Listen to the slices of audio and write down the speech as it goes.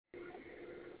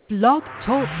Blog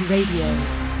Talk Radio.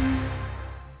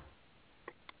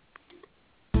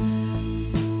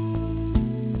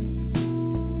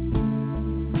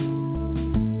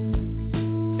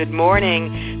 Good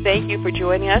morning. Thank you for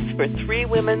joining us for Three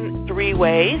Women, Three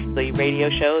Ways, the radio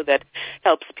show that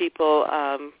helps people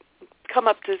come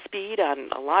up to speed on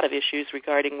a lot of issues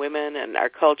regarding women and our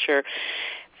culture,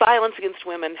 violence against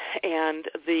women. And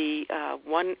the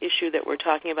one issue that we're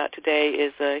talking about today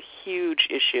is a huge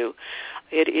issue.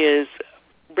 It is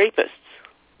rapists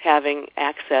having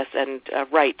access and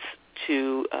rights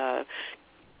to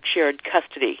shared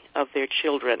custody of their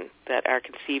children that are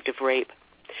conceived of rape.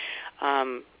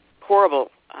 A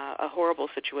horrible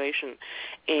situation.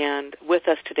 And with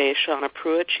us today is Shauna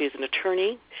Prewitt. She's an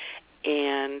attorney,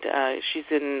 and she's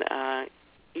in,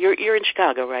 you're in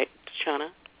Chicago, right, Shauna?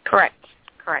 Correct.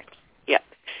 Yeah.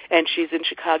 And she's in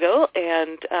Chicago,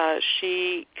 and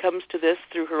she comes to this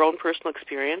through her own personal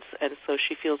experience, and so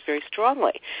she feels very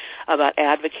strongly about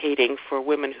advocating for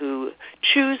women who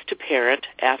choose to parent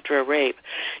after a rape.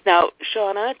 Now,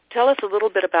 Shauna, tell us a little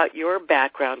bit about your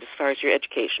background as far as your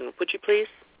education, would you please?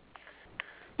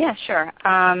 Yeah, sure.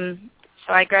 So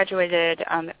I graduated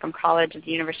from college at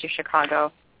the University of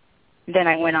Chicago. Then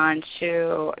I went on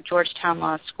to Georgetown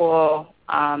Law School,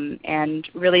 and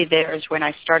really there's when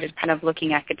I started kind of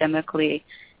looking academically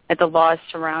at the laws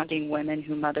surrounding women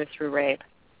who mother through rape,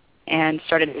 and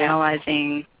started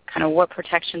analyzing kind of what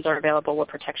protections are available, what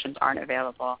protections aren't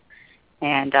available,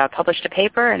 and published a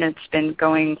paper, and it's been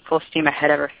going full steam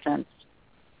ahead ever since.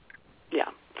 Yeah.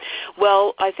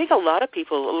 Well, I think a lot of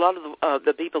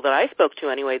the people that I spoke to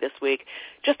anyway this week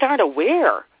just aren't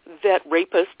aware that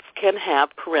rapists can have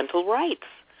parental rights.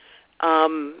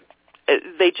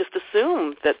 They just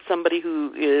assume that somebody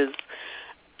who is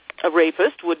a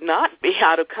rapist would not be,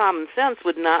 out of common sense,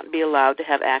 would not be allowed to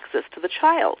have access to the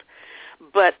child.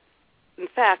 But, in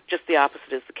fact, just the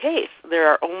opposite is the case. There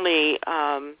are only,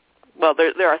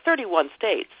 there are 31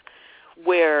 states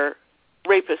where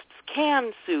rapists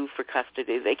can sue for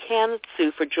custody. They can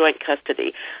sue for joint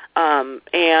custody,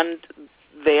 and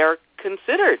they are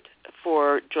considered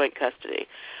for joint custody.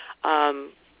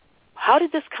 How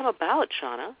did this come about,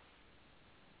 Shauna?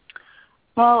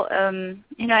 Well,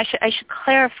 I should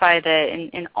clarify that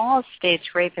in all states,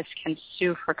 rapists can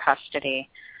sue for custody,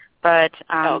 but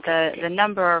the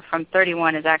number from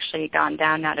 31 has actually gone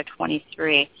down now to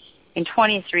 23. In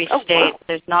 23 states,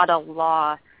 there's not a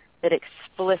law that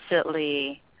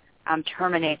explicitly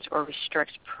terminates or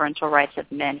restricts parental rights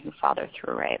of men who father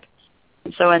through rape.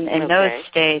 And so in those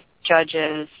states,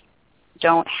 judges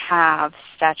don't have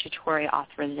statutory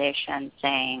authorization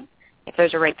saying if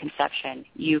there's a rape conception,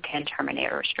 you can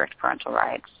terminate or restrict parental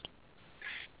rights.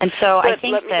 And so I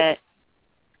think that...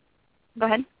 Go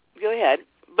ahead. Go ahead.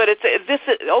 But this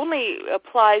only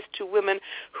applies to women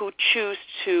who choose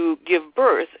to give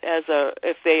birth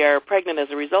if they are pregnant as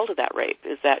a result of that rape.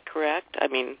 Is that correct? I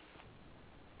mean,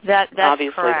 that's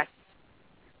obviously, correct.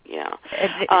 Yeah.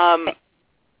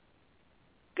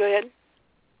 Go ahead.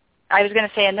 I was going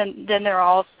to say, and then there are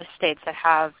also states that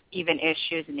have even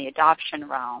issues in the adoption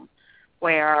realm,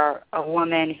 where a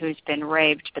woman who's been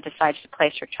raped but decides to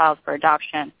place her child for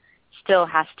adoption still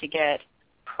has to get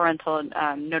parental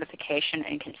notification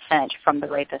and consent from the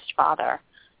rapist father.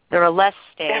 There are less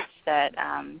states that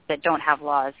don't have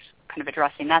laws kind of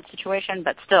addressing that situation,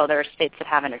 but still there are states that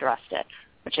haven't addressed it,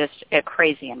 which is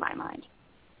crazy in my mind.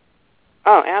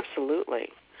 Oh, absolutely.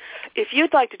 If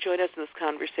you'd like to join us in this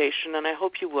conversation, and I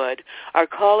hope you would, our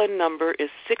call-in number is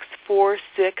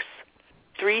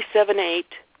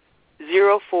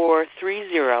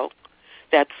 646-378-0430.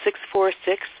 That's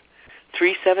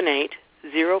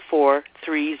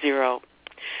 646-378-0430.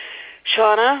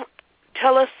 Shauna,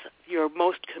 tell us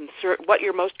what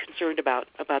you're most concerned about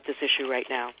this issue right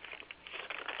now.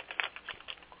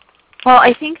 Well,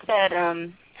 I think that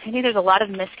there's a lot of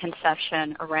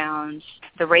misconception around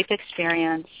the rape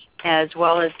experience as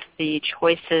well as the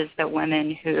choices that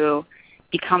women who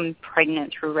become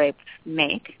pregnant through rape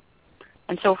make.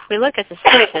 And so if we look at the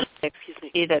statistics, you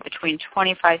see that between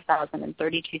 25,000 and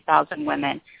 32,000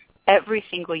 women every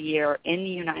single year in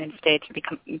the United States are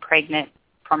becoming pregnant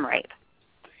from rape.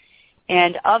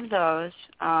 And of those,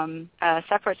 a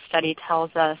separate study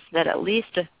tells us that at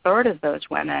least a third of those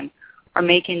women are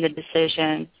making the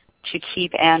decision to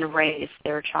keep and raise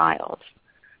their child.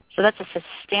 So that's a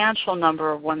substantial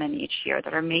number of women each year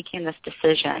that are making this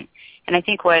decision. And I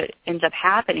think what ends up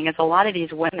happening is a lot of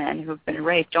these women who've been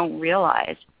raped don't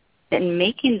realize that in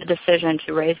making the decision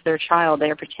to raise their child,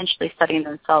 they are potentially setting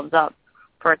themselves up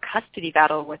for a custody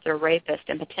battle with their rapist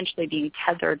and potentially being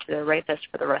tethered to their rapist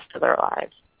for the rest of their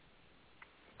lives.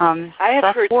 I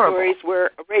have heard horrible. stories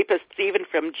where rapists, even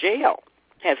from jail,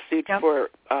 have sued Yep. for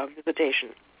visitation.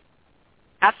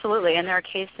 Absolutely, and there are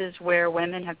cases where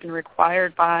women have been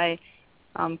required by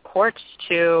courts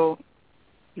to,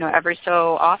 every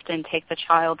so often take the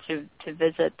child to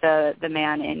visit the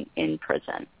man in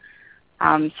prison.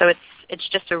 So it's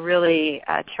just a really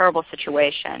terrible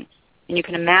situation. And you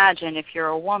can imagine if you're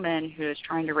a woman who's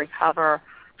trying to recover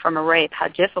from a rape, how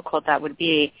difficult that would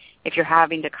be if you're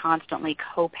having to constantly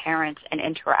co-parent and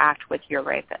interact with your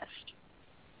rapist.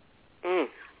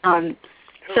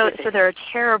 So there are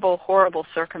terrible, horrible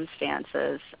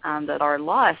circumstances that our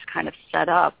law is kind of set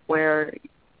up where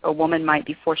a woman might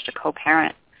be forced to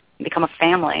co-parent and become a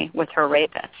family with her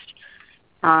rapist.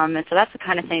 And so that's the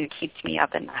kind of thing that keeps me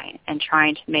up at night, and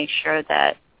trying to make sure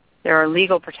that there are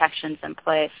legal protections in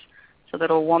place so that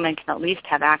a woman can at least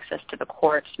have access to the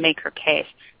courts, make her case,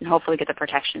 and hopefully get the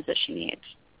protections that she needs.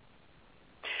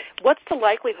 What's the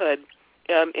likelihood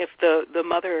if the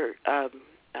mother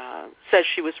says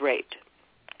she was raped?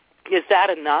 Is that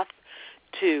enough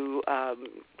to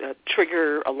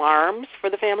trigger alarms for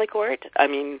the family court? I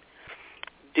mean,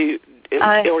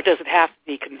 or does it have to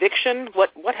be conviction?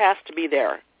 What has to be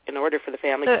there in order for the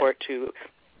family court to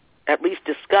at least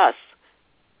discuss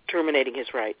terminating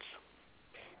his rights?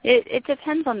 It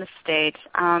depends on the state.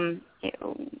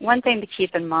 One thing to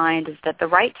keep in mind is that the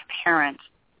right to parent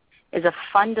is a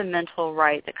fundamental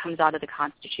right that comes out of the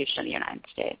Constitution of the United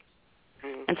States.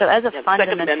 And so as a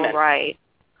fundamental right,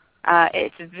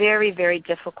 it's very, very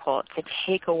difficult to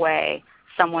take away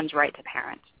someone's right to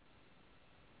parent.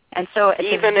 And so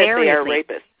even if they are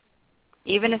rapists?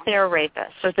 Even if they are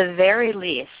rapists. So at the very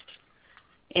least,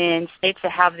 in states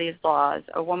that have these laws,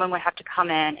 a woman would have to come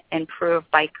in and prove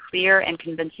by clear and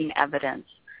convincing evidence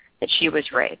that she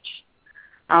was raped.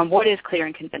 What is clear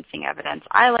and convincing evidence?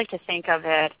 I like to think of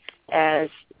it as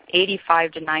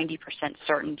 85 to 90%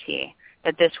 certainty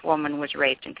that this woman was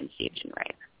raped and conceived in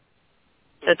rape.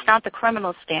 So it's not the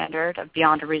criminal standard of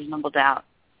beyond a reasonable doubt,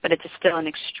 but it's still an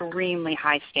extremely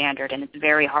high standard, and it's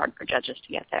very hard for judges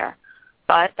to get there.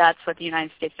 But that's what the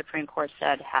United States Supreme Court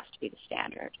said has to be the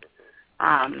standard.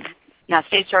 Now,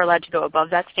 states are allowed to go above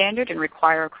that standard and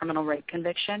require a criminal rape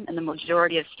conviction, and the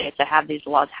majority of states that have these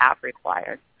laws have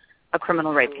required a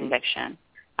criminal rape conviction.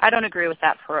 I don't agree with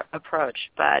that approach,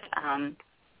 but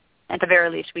at the very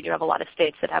least, we do have a lot of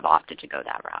states that have opted to go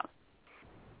that route.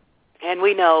 And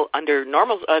we know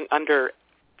under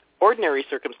ordinary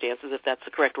circumstances, if that's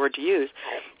the correct word to use,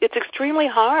 it's extremely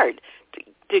hard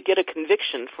to get a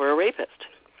conviction for a rapist.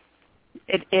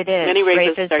 It is. Many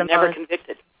rapists are never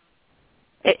convicted.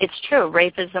 It's true.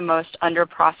 Rape is the most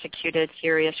under-prosecuted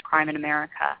serious crime in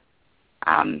America.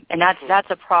 And that's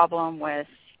a problem with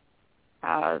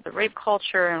the rape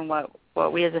culture and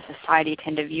what we as a society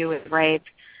tend to view as rape.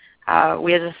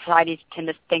 We as a society tend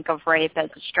to think of rape as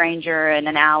a stranger in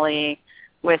an alley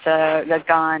with a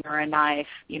gun or a knife,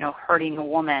 hurting a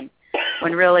woman,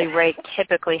 when really rape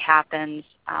typically happens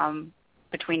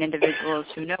between individuals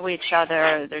who know each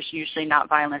other. There's usually not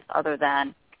violence other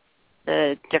than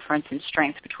the difference in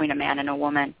strength between a man and a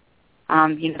woman.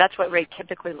 That's what rape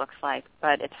typically looks like,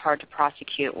 but it's hard to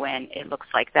prosecute when it looks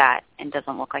like that and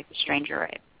doesn't look like the stranger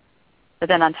rape. But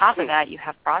then on top of that, you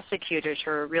have prosecutors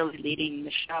who are really leading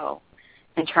the show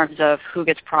in terms of who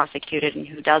gets prosecuted and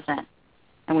who doesn't.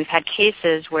 And we've had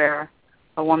cases where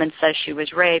a woman says she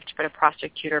was raped, but a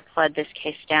prosecutor pled this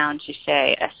case down to,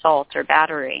 say, assault or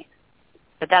battery.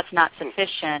 But that's not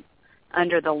sufficient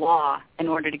under the law in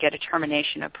order to get a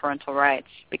termination of parental rights,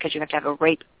 because you have to have a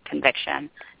rape conviction,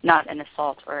 not an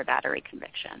assault or a battery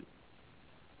conviction.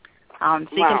 So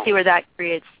you can see where that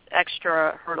creates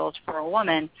extra hurdles for a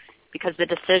woman, because the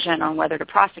decision on whether to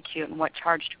prosecute and what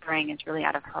charge to bring is really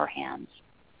out of her hands.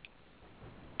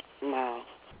 Wow.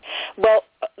 Well,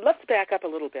 let's back up a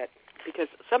little bit, because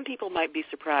some people might be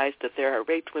surprised that there are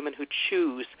raped women who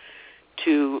choose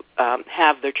to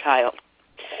have their child.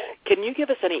 Can you give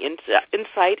us any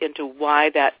insight into why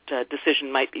that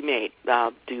decision might be made?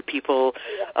 Do people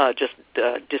just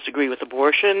disagree with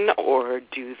abortion, or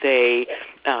do they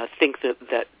think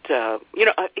that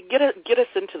get us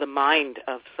into the mind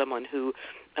of someone who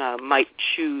might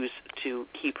choose to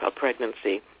keep a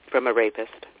pregnancy from a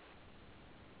rapist?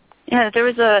 Yeah, there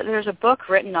was a book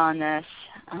written on this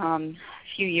a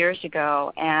few years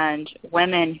ago, and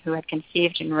women who had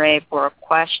conceived in rape were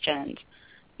questioned,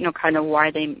 kind of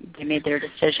why they made their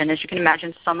decision. As you can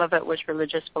imagine, some of it was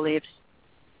religious beliefs,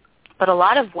 but a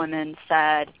lot of women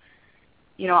said,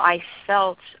 I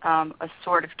felt a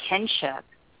sort of kinship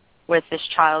with this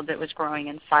child that was growing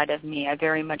inside of me. I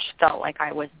very much felt like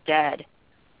I was dead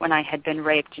when I had been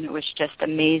raped, and it was just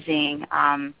amazing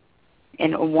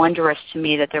wondrous to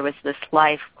me that there was this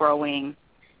life growing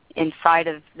inside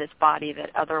of this body that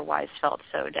otherwise felt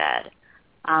so dead.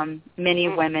 Many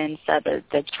women said that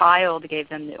the child gave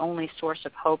them the only source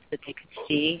of hope that they could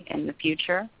see in the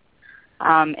future,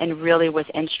 and really was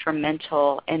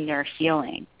instrumental in their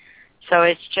healing. So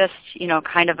it's just,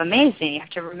 kind of amazing. You have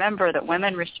to remember that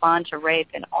women respond to rape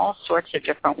in all sorts of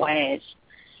different ways.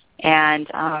 And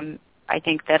I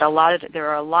think that there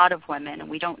are a lot of women, and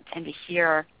we don't tend to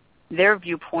hear their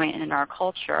viewpoint in our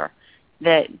culture,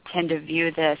 that tend to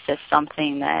view this as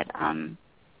something that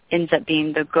ends up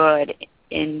being the good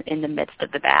in the midst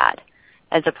of the bad,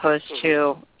 as opposed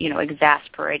to,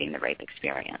 exasperating the rape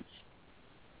experience.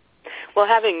 Well,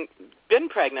 having been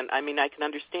pregnant, I mean, I can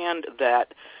understand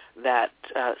that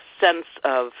sense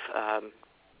of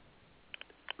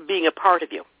being a part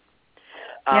of you.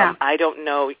 I don't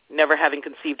know, never having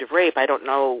conceived of rape, I don't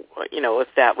know, if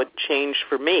that would change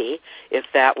for me if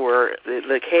that were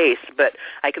the case. But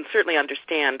I can certainly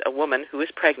understand a woman who is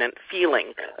pregnant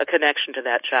feeling a connection to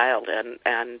that child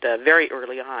and very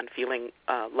early on feeling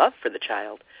love for the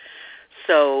child.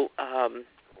 So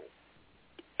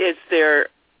is there,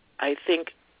 I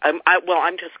think, I'm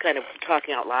just kind of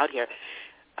talking out loud here.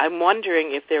 I'm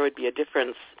wondering if there would be a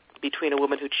difference between a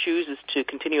woman who chooses to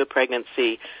continue a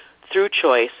pregnancy through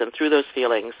choice and through those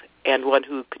feelings, and one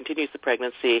who continues the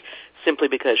pregnancy simply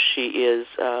because she is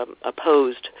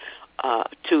opposed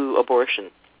to abortion.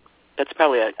 That's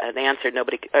probably an answer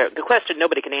the question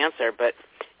nobody can answer, but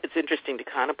it's interesting to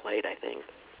contemplate, I think.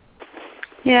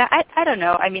 Yeah, I don't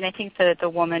know. I mean, I think that the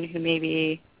woman who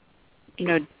maybe,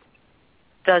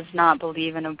 does not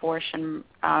believe in abortion,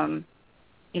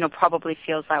 probably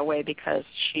feels that way because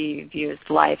she views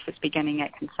life as beginning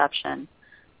at conception.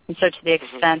 And so to the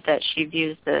extent that she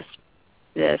views this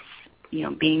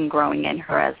being growing in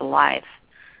her as a life,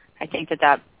 I think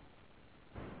that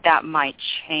might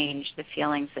change the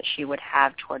feelings that she would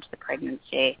have towards the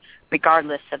pregnancy,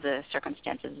 regardless of the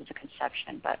circumstances of the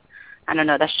conception. But I don't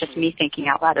know, that's just me thinking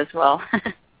out loud as well.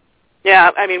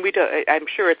 Yeah, I mean, I'm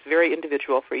sure it's very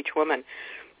individual for each woman.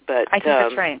 But I think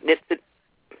that's right.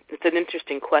 It's an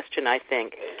interesting question, I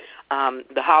think.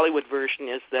 The Hollywood version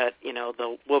is that,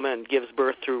 the woman gives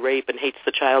birth through rape and hates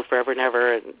the child forever and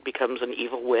ever and becomes an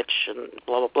evil witch and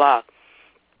blah, blah, blah.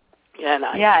 And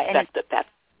I suspect that's...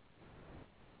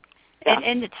 Yeah.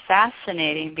 And it's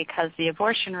fascinating because the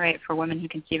abortion rate for women who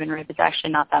conceive and rape is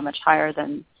actually not that much higher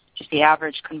than just the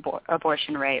average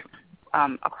abortion rate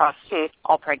across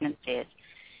all pregnancies.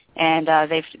 And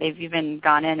they've even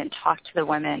gone in and talked to the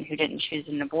women who didn't choose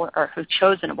who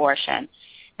chose an abortion.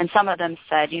 And some of them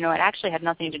said, it actually had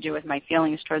nothing to do with my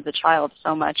feelings toward the child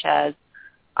so much as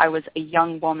I was a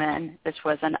young woman. This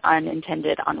was an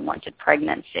unintended, unwanted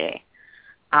pregnancy.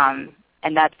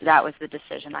 And that was the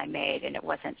decision I made, and it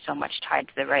wasn't so much tied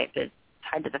to the rape, it's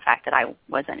tied to the fact that I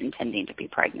wasn't intending to be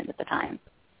pregnant at the time.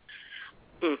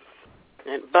 And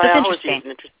biology is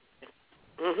interesting.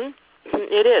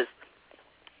 It is.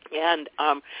 And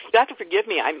you have to forgive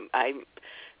me. I'm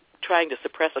trying to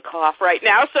suppress a cough right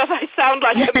now, so if I sound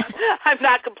like I'm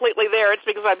not completely there, it's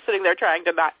because I'm sitting there trying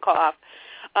to not cough.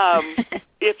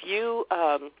 If you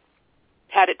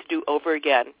had it to do over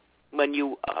again when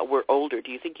you were older,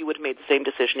 do you think you would have made the same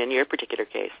decision in your particular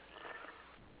case?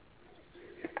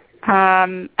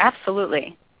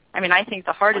 Absolutely. I mean, I think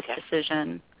the hardest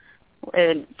decision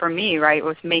for me, right,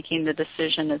 was making the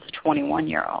decision as a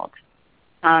 21-year-old.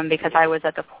 Because I was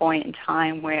at the point in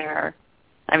time where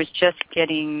I was just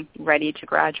getting ready to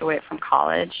graduate from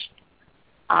college.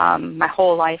 My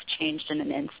whole life changed in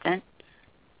an instant.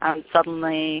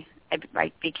 Suddenly,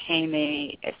 I became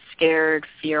a scared,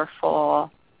 fearful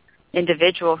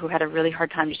individual who had a really hard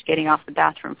time just getting off the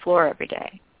bathroom floor every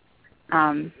day.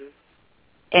 And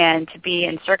to be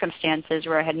in circumstances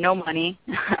where I had no money,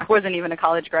 I wasn't even a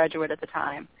college graduate at the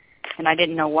time, and I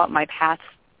didn't know what my path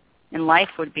in life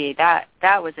would be, that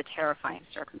was a terrifying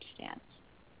circumstance,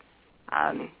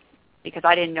 because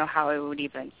I didn't know how I would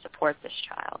even support this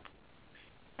child.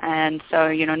 And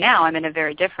so, now I'm in a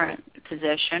very different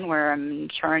position where I'm an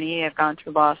attorney, I've gone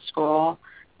through law school,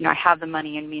 I have the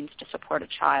money and means to support a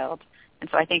child. And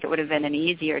so I think it would have been an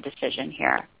easier decision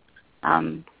here,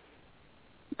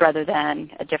 rather than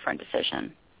a different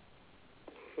decision.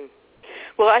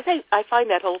 Well, I find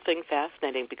that whole thing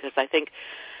fascinating because I think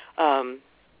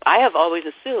I have always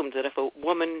assumed that if a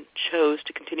woman chose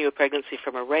to continue a pregnancy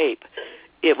from a rape,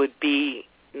 it would be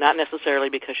not necessarily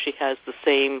because she has the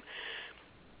same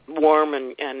warm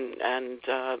and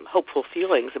hopeful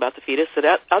feelings about the fetus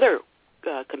that other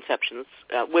conceptions,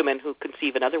 women who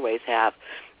conceive in other ways have.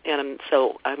 And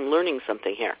so I'm learning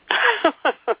something here.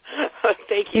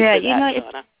 Thank you for that,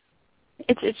 Shauna.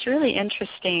 It's really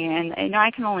interesting, and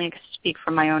I can only speak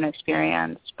from my own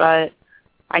experience, but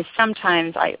I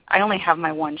only have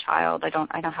my one child. I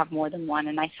don't have more than one,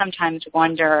 and I sometimes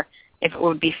wonder if it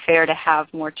would be fair to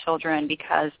have more children,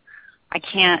 because I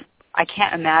can't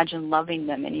imagine loving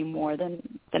them any more than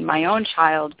my own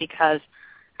child, because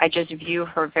I just view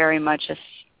her very much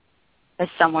as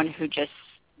someone who just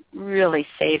really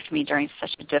saved me during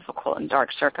such a difficult and dark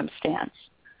circumstance.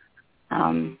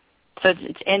 So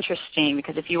it's interesting,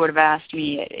 because if you would have asked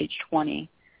me at age 20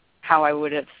 how I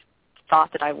would have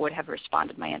thought that I would have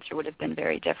responded, my answer would have been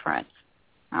very different.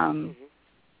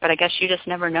 But I guess you just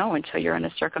never know until you're in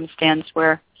a circumstance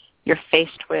where you're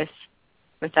faced with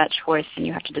that choice and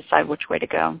you have to decide which way to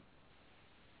go.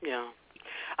 Yeah.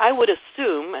 I would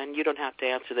assume, and you don't have to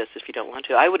answer this if you don't want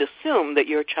to, I would assume that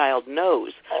your child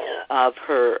knows of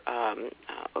her,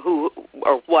 who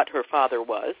or what her father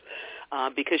was,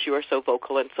 because you are so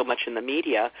vocal and so much in the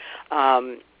media.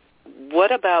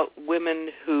 What about women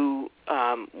who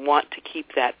want to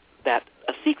keep that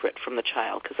a secret from the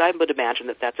child? Because I would imagine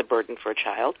that that's a burden for a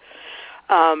child.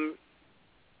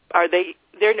 Are they?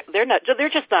 They're not. They're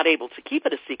just not able to keep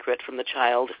it a secret from the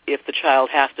child if the child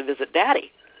has to visit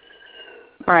daddy.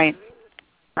 Right.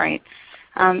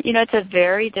 It's a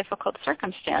very difficult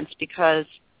circumstance, because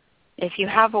if you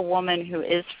have a woman who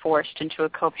is forced into a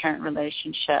co-parent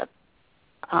relationship,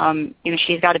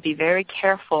 she's got to be very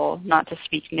careful not to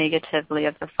speak negatively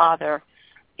of the father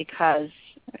because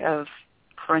of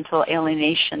parental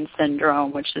alienation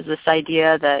syndrome, which is this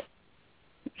idea that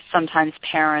sometimes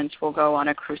parents will go on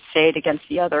a crusade against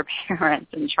the other parent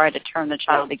and try to turn the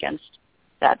child against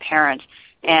that parent.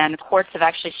 And courts have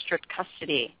actually stripped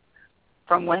custody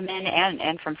from women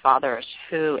and from fathers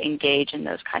who engage in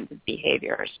those kinds of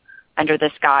behaviors under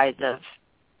this guise of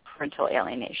parental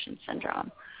alienation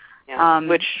syndrome. Yeah,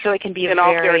 which, so it can be in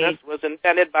all fairness, was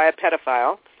invented by a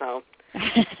pedophile. So I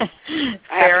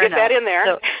have to get that in there.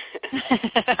 So,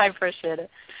 I appreciate it.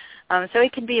 So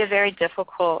it can be a very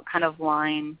difficult kind of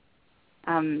line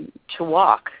to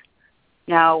walk.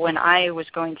 Now, when I was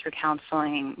going through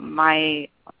counseling, my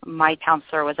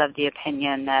counselor was of the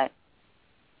opinion that,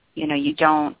 you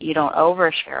don't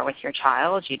overshare with your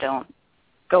child. You don't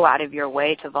go out of your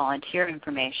way to volunteer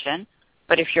information.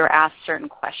 But if you're asked certain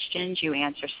questions, you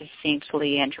answer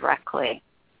succinctly and directly.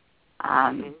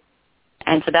 And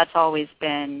so that's always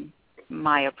been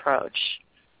my approach,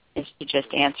 is to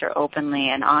just answer openly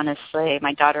and honestly.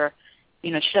 My daughter,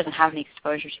 she doesn't have any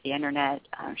exposure to the Internet.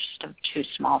 She's still too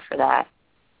small for that.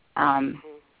 And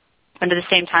at the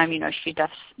same time, she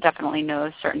definitely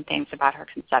knows certain things about her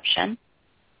conception.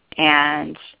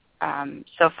 And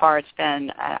so far it's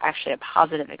been actually a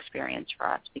positive experience for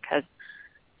us, because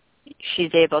she's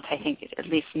able to, I think, at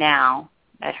least now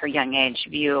at her young age,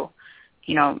 view,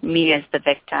 me as the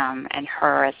victim and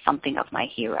her as something of my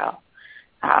hero,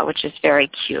 which is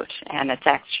very cute. And it's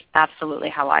absolutely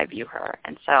how I view her.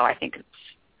 And so I think it's,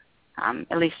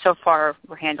 at least so far,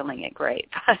 we're handling it great.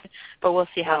 But we'll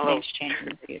see how things change in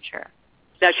the future.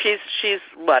 Now, she's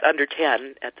what, under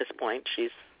 10 at this point?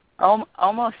 She's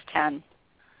almost 10.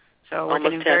 So we're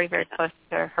getting very, very close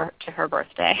to her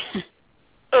birthday.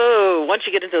 Oh, once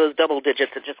you get into those double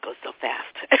digits, it just goes so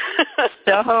fast.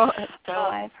 So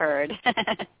I've heard.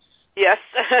 Yes.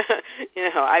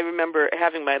 I remember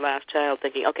having my last child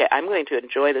thinking, okay, I'm going to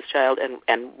enjoy this child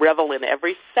and revel in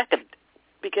every second,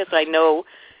 because I know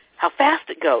how fast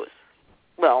it goes.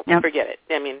 Well, Forget it.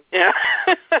 I mean,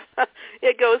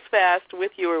 it goes fast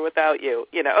with you or without you,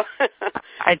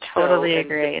 I totally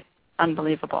agree. It's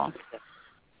unbelievable.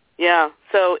 Yeah,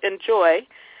 so enjoy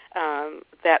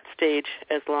that stage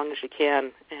as long as you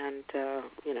can, and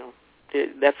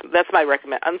that's my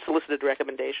unsolicited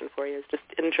recommendation for you, is just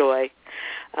enjoy.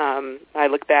 I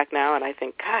look back now and I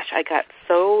think, gosh, I got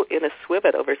so in a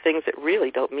swivet over things that really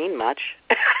don't mean much.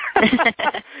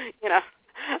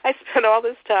 I spent all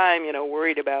this time,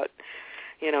 worried about,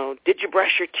 did you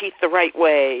brush your teeth the right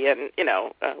way, and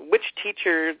which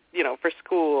teacher, for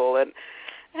school, and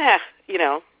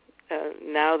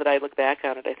now that I look back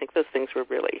on it, I think those things were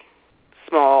really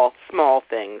small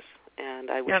things, and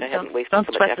I wish I hadn't wasted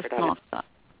so much effort on it. Stuff.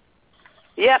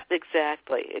 Yep,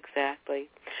 exactly.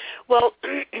 Well,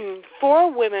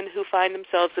 for women who find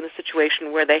themselves in a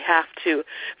situation where they have to,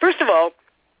 first of all,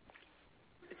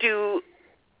 does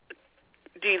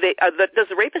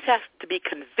the rapist have to be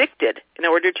convicted in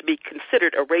order to be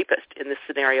considered a rapist in this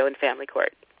scenario in family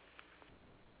court?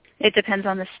 It depends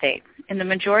on the state. In the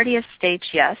majority of states,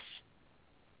 yes.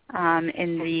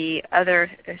 In the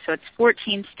other, so it's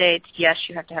 14 states, yes,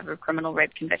 you have to have a criminal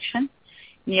rape conviction.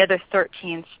 In the other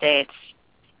 13 states,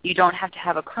 you don't have to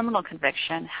have a criminal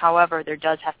conviction. However, there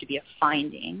does have to be a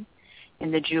finding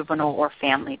in the juvenile or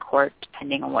family court,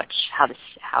 depending on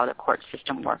how the court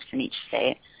system works in each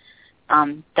state,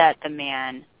 that the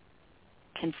man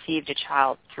conceived a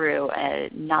child through a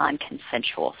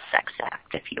non-consensual sex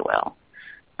act, if you will.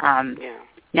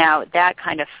 Now, that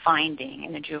kind of finding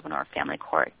in the juvenile or family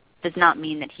court does not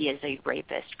mean that he is a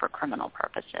rapist for criminal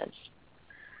purposes.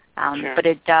 But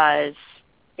it does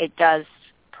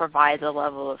provide the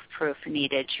level of proof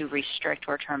needed to restrict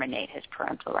or terminate his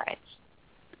parental rights.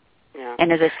 Yeah.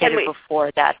 And as I stated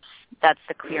before, that's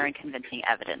the clear and convincing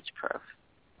evidence proof.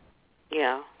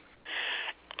 Yeah.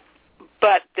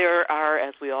 But there are,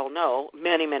 as we all know,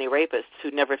 many, many rapists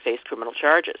who never face criminal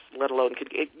charges, let alone could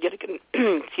get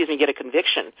a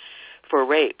conviction for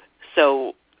rape.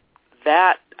 So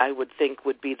that, I would think,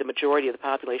 would be the majority of the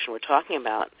population we're talking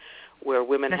about, where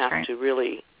women have to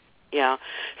really,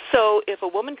 So if a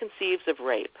woman conceives of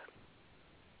rape,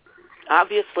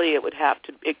 obviously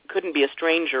it couldn't be a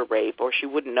stranger rape, or she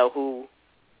wouldn't know who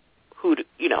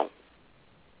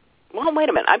well, wait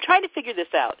a minute. I'm trying to figure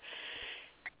this out.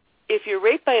 If you're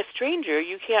raped by a stranger,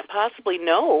 you can't possibly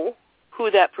know who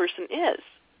that person is.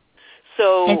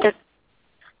 So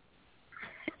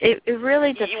it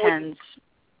really depends.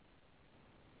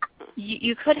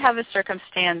 You could have a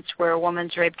circumstance where a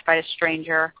woman's raped by a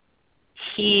stranger.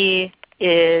 He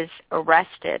is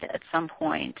arrested at some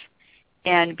point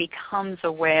and becomes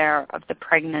aware of the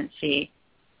pregnancy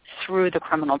through the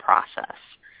criminal process.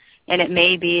 And it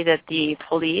may be that the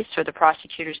police or the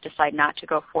prosecutors decide not to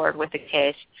go forward with the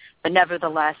case, but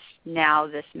nevertheless, now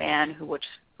this man who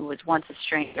was once a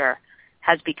stranger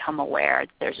has become aware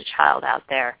that there's a child out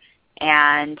there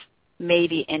and may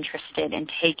be interested in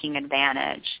taking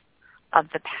advantage of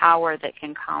the power that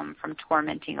can come from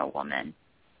tormenting a woman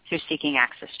through seeking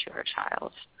access to her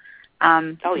child.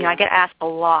 I get asked a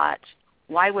lot,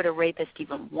 why would a rapist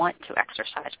even want to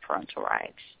exercise parental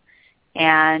rights?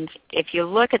 And if you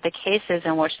look at the cases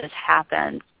in which this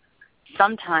happens,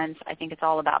 sometimes I think it's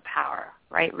all about power,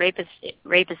 right? Rape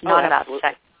is not about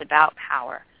sex, it's about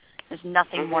power. There's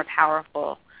nothing more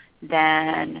powerful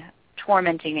than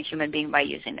tormenting a human being by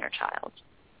using their child.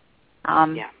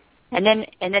 And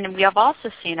then we have also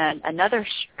seen another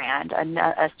strand,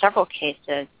 several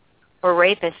cases where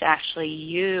rapists actually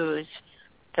use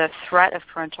the threat of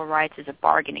parental rights as a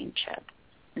bargaining chip.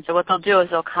 And so what they'll do is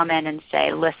they'll come in and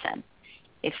say, listen,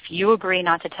 if you agree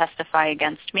not to testify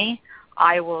against me,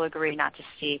 I will agree not to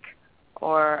seek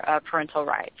or parental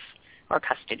rights or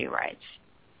custody rights.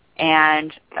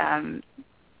 And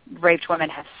raped women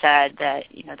have said that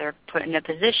they're put in a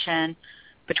position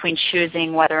between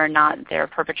choosing whether or not their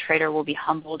perpetrator will be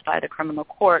humbled by the criminal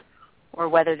court or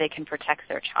whether they can protect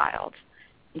their child.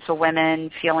 And so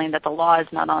women feeling that the law is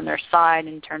not on their side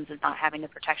in terms of not having the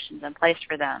protections in place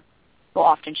for them will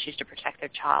often choose to protect their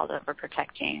child over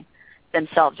protecting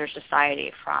themselves or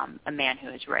society from a man who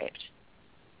is raped.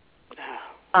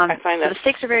 I find that so the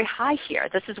stakes are very high here.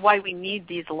 This is why we need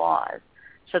these laws,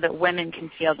 so that women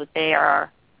can feel that they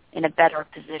are in a better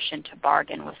position to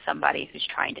bargain with somebody who's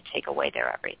trying to take away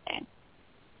their everything.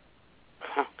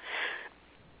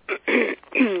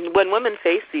 When women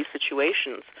face these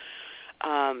situations,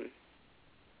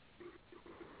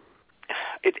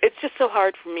 it's just so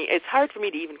hard for me. It's hard for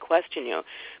me to even question you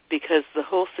because the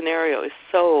whole scenario is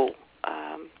so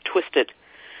twisted,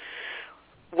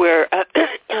 where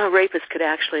a rapist could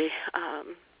actually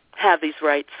have these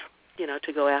rights,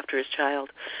 to go after his child.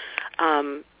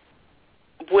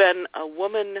 When a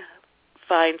woman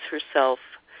finds herself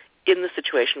in the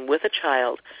situation with a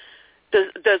child,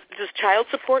 does child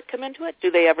support come into it?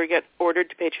 Do they ever get ordered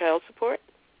to pay child support?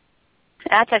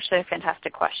 That's actually a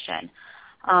fantastic question.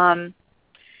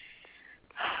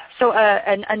 So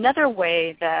another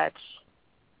way that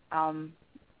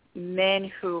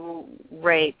men who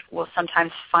rape will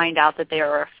sometimes find out that they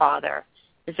are a father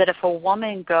is that if a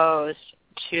woman goes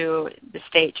to the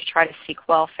state to try to seek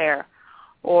welfare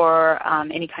or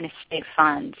any kind of state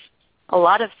funds, a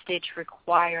lot of states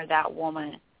require that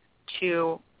woman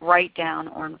to write down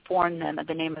or inform them of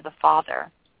the name of the father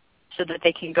so that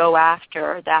they can go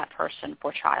after that person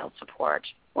for child support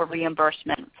or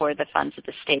reimbursement for the funds that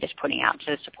the state is putting out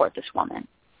to support this woman.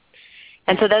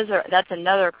 And so that's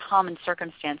another common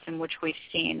circumstance in which we've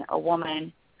seen a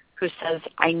woman who says,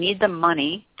 I need the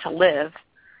money to live,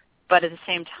 but at the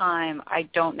same time, I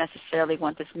don't necessarily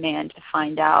want this man to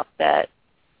find out that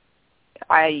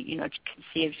I,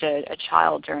 conceived a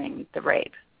child during the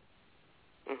rape.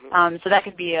 Mm-hmm. So that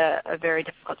could be a very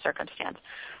difficult circumstance.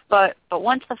 But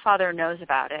once the father knows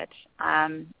about it,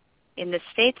 in the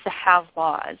states that have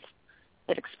laws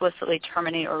that explicitly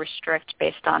terminate or restrict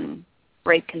based on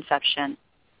rape conception,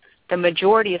 the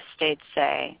majority of states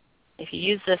say, if you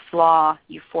use this law,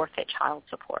 you forfeit child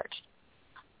support.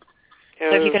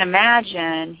 So if you can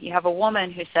imagine, you have a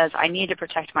woman who says, I need to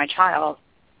protect my child,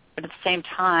 but at the same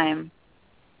time,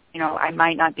 I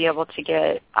might not be able to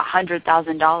get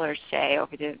 $100,000, say,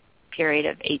 over the period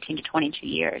of 18 to 22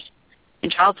 years in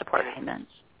child support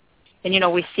payments. And,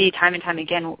 we see time and time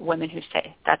again women who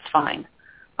say, that's fine.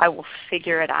 I will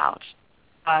figure it out,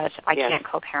 but I can't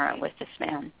co-parent with this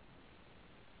man.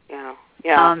 Yeah.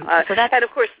 And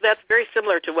of course, that's very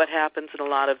similar to what happens in a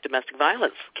lot of domestic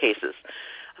violence cases.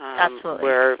 Absolutely.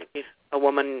 Where a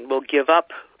woman will give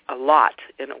up a lot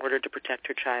in order to protect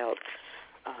her child.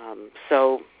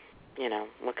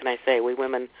 What can I say? We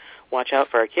women watch out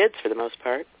for our kids for the most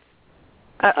part.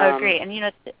 I agree. And,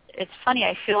 it's funny.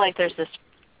 I feel like there's this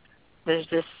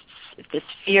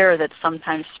fear that's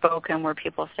sometimes spoken where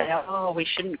people say, oh, we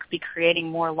shouldn't be creating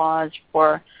more laws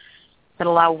that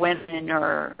allow women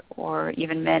or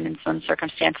even men in some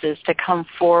circumstances to come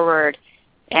forward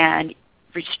and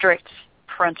restrict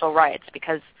parental rights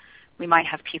because we might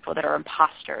have people that are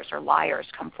imposters or liars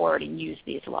come forward and use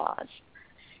these laws.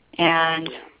 And,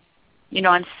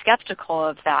 I'm skeptical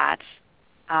of that,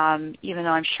 even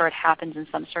though I'm sure it happens in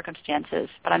some circumstances.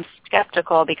 But I'm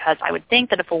skeptical because I would think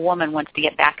that if a woman wants to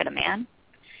get back at a man,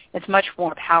 it's much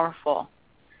more powerful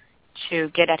to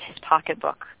get at his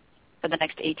pocketbook for the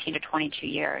next 18 to 22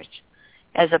 years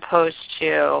as opposed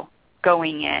to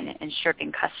going in and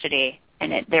stripping custody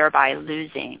and thereby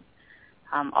losing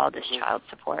all this child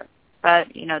support. But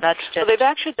that's just. Well, they've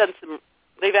actually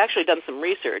done some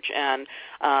research and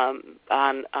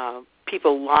on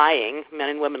people lying, men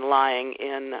and women lying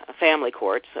in family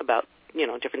courts about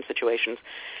different situations,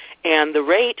 and the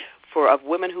rate of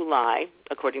women who lie,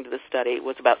 according to the study,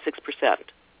 was about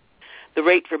 6%. The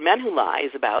rate for men who lie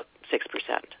is about 6%.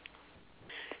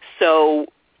 So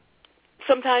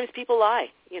sometimes people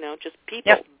lie, just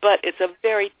people, but it's a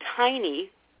very tiny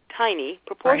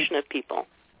proportion of people.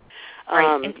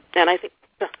 And I think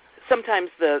sometimes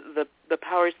the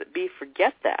powers that be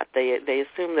forget that. They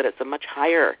assume that it's a much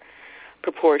higher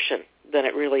proportion than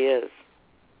it really is.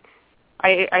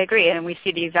 I agree, and we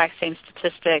see the exact same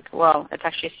statistic. Well, it's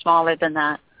actually smaller than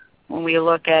that. When we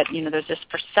look at, there's this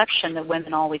perception that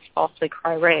women always falsely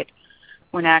cry rape,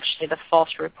 when actually the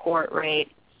false report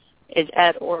rate is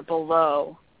at or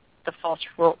below the false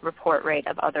report rate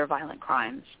of other violent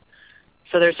crimes.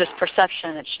 So there's this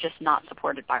perception that's just not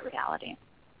supported by reality.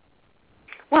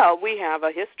 Well, we have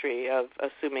a history of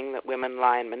assuming that women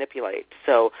lie and manipulate.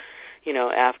 So,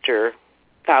 after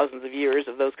thousands of years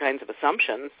of those kinds of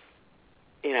assumptions,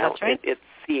 That's right. it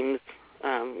seems,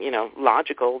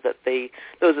 logical that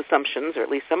those assumptions, or at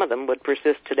least some of them, would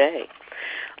persist today,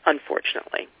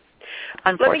 unfortunately.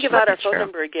 Let me give out our phone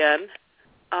number again.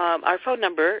 Our phone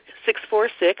number,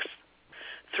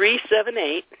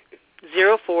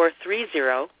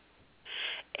 646-378-0430,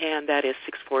 and that is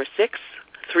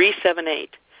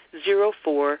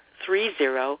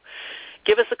 646-378-0430.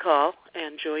 Give us a call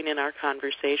and join in our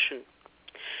conversation.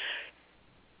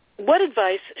 What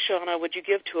advice, Shauna, would you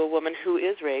give to a woman who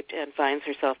is raped and finds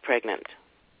herself pregnant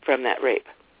from that rape?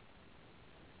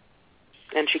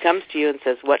 And she comes to you and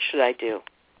says, what should I do?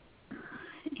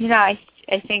 I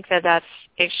think that's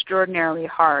extraordinarily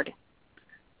hard.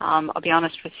 I'll be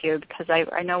honest with you, because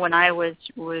I know when I was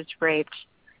raped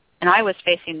and I was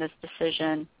facing this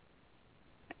decision,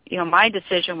 my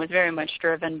decision was very much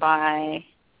driven by,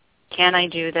 can I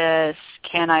do this?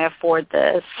 Can I afford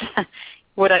this?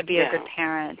 Would I be a good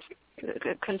parent?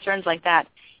 Concerns like that.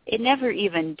 It never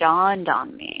even dawned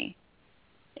on me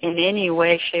in any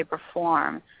way, shape, or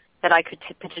form that I could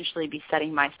potentially be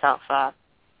setting myself up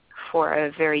for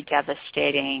a very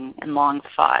devastating and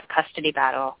long-fought custody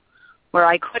battle where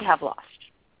I could have lost.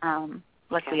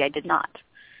 Luckily, I did not.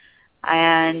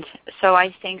 And so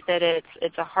I think that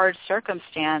it's a hard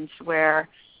circumstance where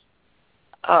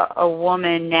a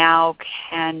woman now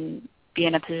can be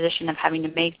in a position of having to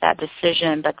make that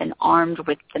decision, but then armed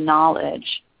with the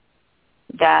knowledge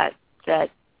that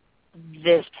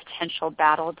this potential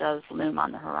battle does loom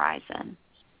on the horizon.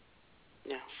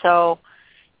 Yeah. So,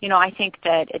 I think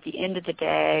that at the end of the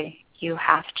day, you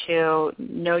have to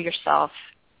know yourself.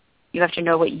 You have to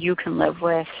know what you can live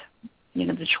with,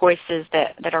 the choices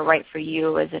that are right for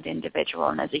you as an individual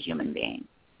and as a human being.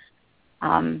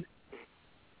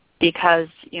 Because,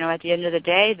 at the end of the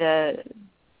day, the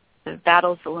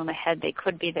battles that loom ahead, they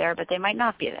could be there, but they might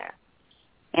not be there.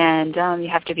 And you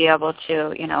have to be able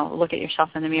to, look at yourself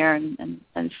in the mirror and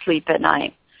sleep at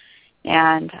night.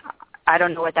 And I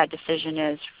don't know what that decision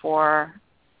is for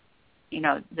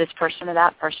this person or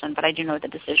that person, but I do know what the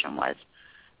decision was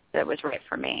that was right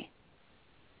for me.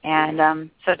 And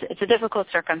so it's a difficult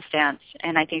circumstance,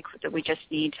 and I think that we just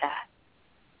need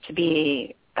to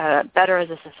be better as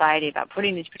a society about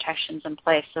putting these protections in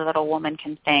place so that a woman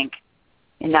can think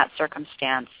in that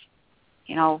circumstance,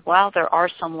 well, there are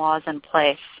some laws in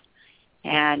place,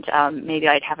 and maybe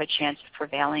I'd have a chance of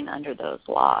prevailing under those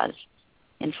laws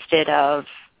instead of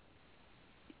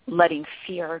letting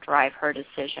fear drive her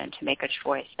decision to make a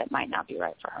choice that might not be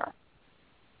right for her.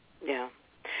 Yeah.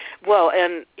 Well,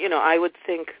 and, I would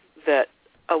think that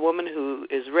a woman who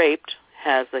is raped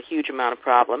has a huge amount of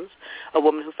problems. A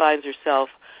woman who finds herself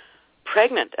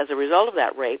pregnant as a result of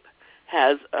that rape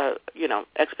has,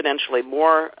 exponentially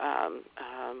more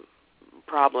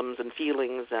problems and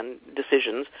feelings and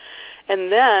decisions.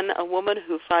 And then a woman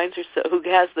who who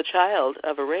has the child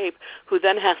of a rape, who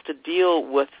then has to deal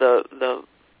with the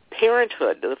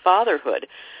parenthood, the fatherhood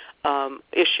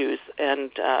issues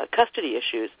and custody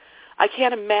issues. I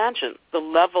can't imagine the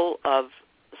level of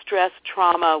stress,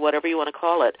 trauma, whatever you want to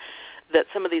call it, that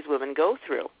some of these women go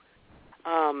through.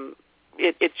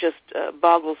 It just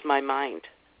boggles my mind.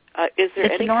 Is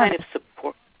there any kind of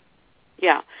support?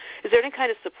 Yeah. Is there any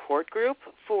kind of support group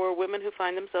for women who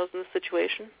find themselves in this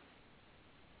situation?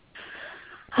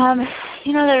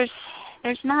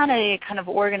 There's not a kind of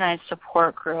organized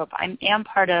support group. I am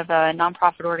part of a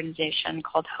nonprofit organization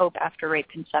called Hope After Rape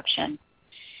Conception.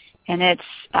 And it's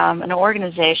an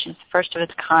organization, it's the first of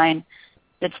its kind,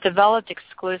 that's developed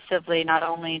exclusively not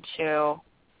only to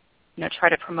try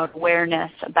to promote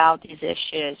awareness about these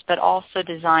issues, but also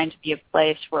designed to be a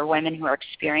place where women who are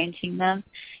experiencing them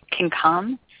can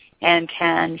come and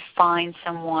can find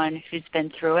someone who's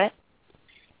been through it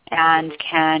and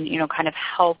can, kind of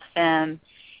help them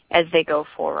as they go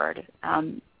forward,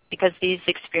 because these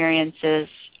experiences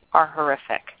are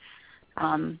horrific.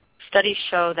 Studies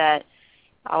show that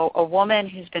a woman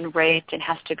who's been raped and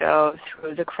has to go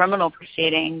through the criminal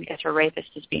proceeding because her rapist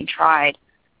is being tried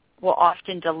will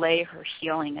often delay her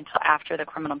healing until after the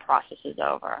criminal process is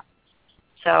over.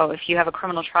 So if you have a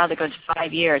criminal trial that goes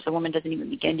 5 years, the woman doesn't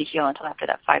even begin to heal until after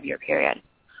that 5-year period.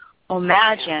 Well,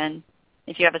 imagine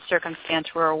if you have a circumstance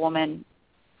where a woman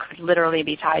could literally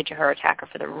be tied to her attacker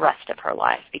for the rest of her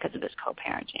life because of this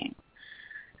co-parenting.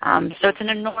 So it's an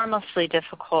enormously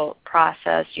difficult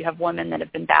process. You have women that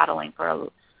have been battling for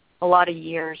a lot of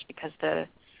years because the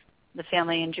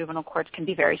family and juvenile courts can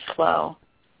be very slow.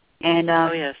 And,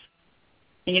 yes.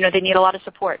 And, they need a lot of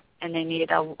support, and they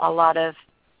need a lot of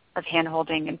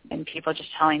hand-holding and people just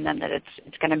telling them that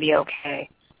it's going to be okay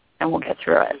and we'll get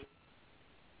through it.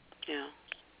 Yeah.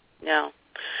 Yeah.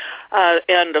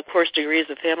 And, of course, degrees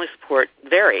of family support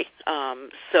vary.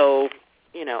 So,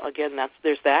 again,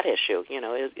 there's that issue.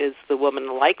 Is the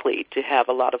woman likely to have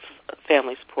a lot of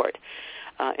family support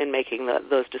in making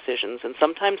those decisions? And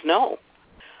sometimes no.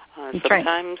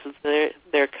 Sometimes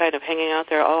they're kind of hanging out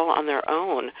there all on their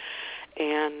own.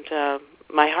 And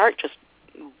my heart just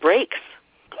breaks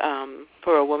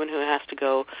for a woman who has to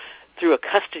go through a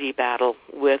custody battle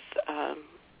with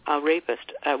a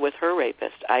rapist, with her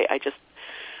rapist. I just,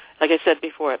 like I said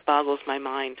before, it boggles my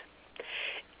mind.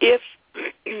 If,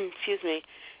 excuse me,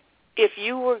 if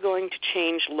you were going to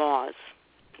change laws,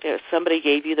 if somebody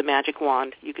gave you the magic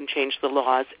wand, you can change the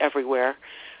laws everywhere,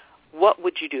 what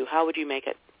would you do? How would you make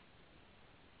it?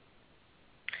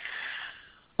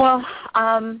 Well,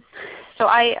 so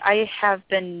I have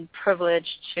been privileged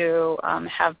to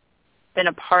have been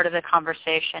a part of the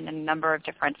conversation in a number of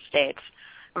different states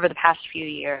over the past few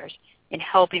years in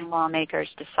helping lawmakers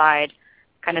decide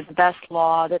kind of the best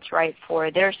law that's right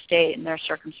for their state and their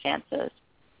circumstances.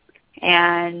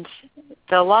 And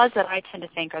the laws that I tend to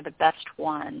think are the best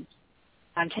ones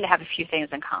tend to have a few things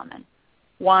in common.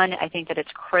 One, I think that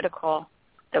it's critical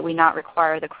that we not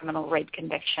require the criminal rape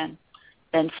conviction.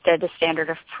 Instead, the standard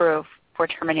of proof for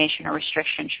termination or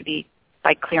restriction should be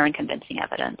by clear and convincing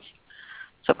evidence.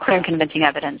 So clear and convincing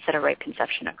evidence that a rape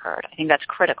conception occurred. I think that's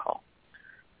critical.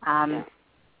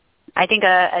 I think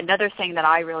another thing that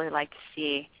I really like to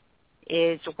see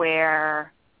is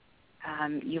where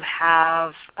you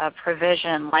have a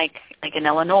provision like in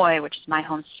Illinois, which is my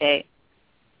home state,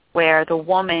 where the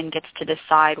woman gets to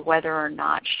decide whether or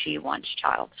not she wants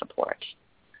child support.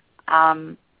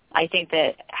 I think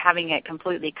that having it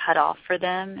completely cut off for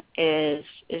them is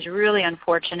really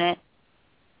unfortunate.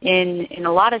 In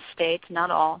a lot of states, not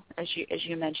all, as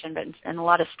you mentioned, but in a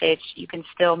lot of states, you can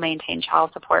still maintain child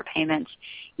support payments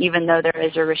even though there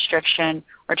is a restriction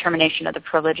or termination of the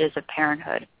privileges of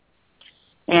parenthood.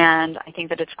 And I think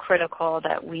that it's critical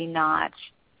that we not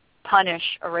punish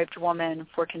a raped woman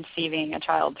for conceiving a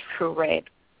child through rape.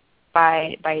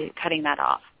 by cutting that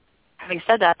off. Having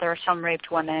said that, there are some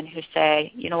raped women who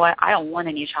say, you know what, I don't want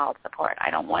any child support.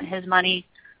 I don't want his money.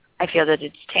 I feel that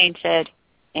it's tainted,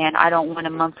 and I don't want a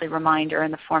monthly reminder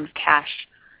in the form of cash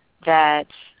that,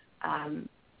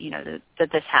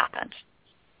 that this happened.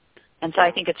 And so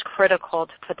I think it's critical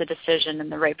to put the decision in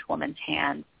the raped woman's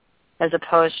hands as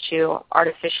opposed to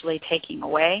artificially taking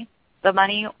away the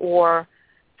money or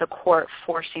the court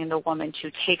forcing the woman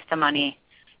to take the money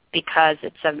because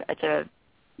it's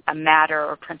a matter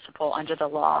or principle under the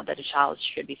law that a child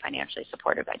should be financially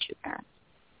supported by two parents.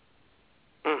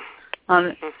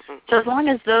 So as long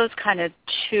as those kind of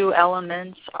two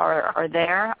elements are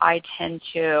there, I tend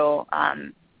to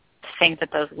think that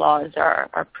those laws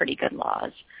are pretty good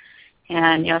laws.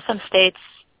 And, some states,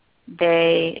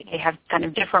 they have kind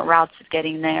of different routes of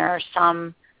getting there.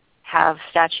 Some have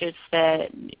statutes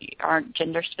that aren't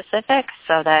gender specific,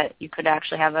 so that you could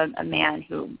actually have a man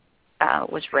who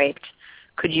was raped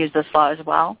could use this law as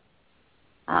well.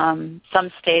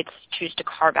 Some states choose to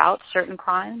carve out certain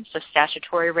crimes, so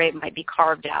statutory rape might be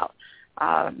carved out.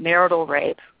 Marital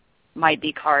rape might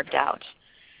be carved out.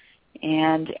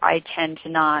 And I tend to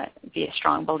not be a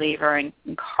strong believer in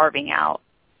carving out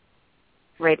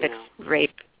rape,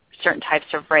 certain types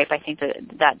of rape. I think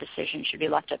that decision should be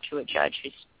left up to a judge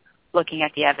who's looking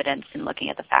at the evidence and looking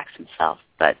at the facts himself.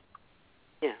 But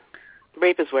yeah,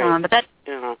 rape is rape. But that,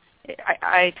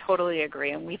 I totally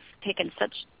agree, and we've taken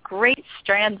such great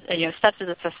steps as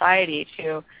a society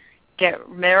to get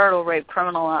marital rape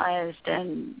criminalized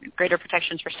and greater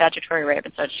protections for statutory rape,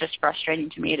 and so it's just frustrating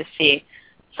to me to see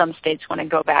some states want to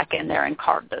go back in there and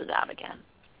carve those out again.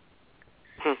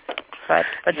 But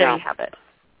there you have it.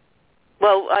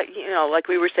 Well, like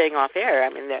we were saying off air, I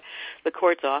mean, the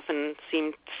courts often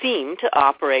seem to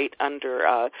operate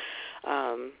under,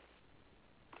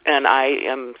 and I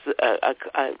am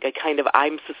a kind of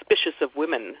I'm suspicious of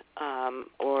women,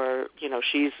 or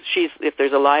she's if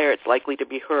there's a liar, it's likely to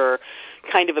be her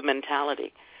kind of a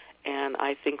mentality. And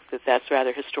I think that that's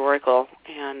rather historical,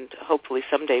 and hopefully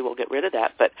someday we'll get rid of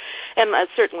that. And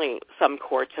certainly some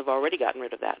courts have already gotten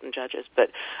rid of that, and judges. But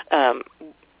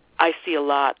I see a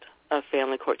lot of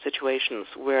family court situations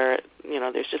where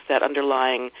there's just that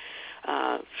underlying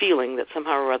feeling that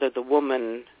somehow or other the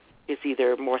woman is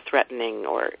either more threatening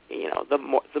or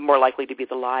the more likely to be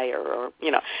the liar, or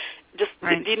just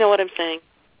right. Do you know what I'm saying?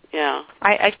 Yeah,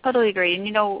 I totally agree.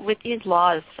 And with these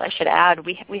laws, I should add,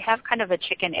 we have kind of a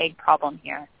chicken-egg problem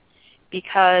here,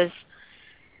 because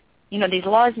these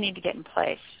laws need to get in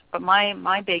place. But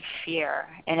my big fear,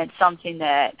 and it's something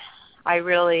that I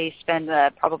really spend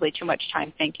probably too much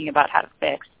time thinking about how to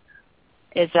fix,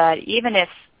 is that even if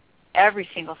every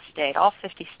single state, all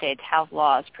 50 states, have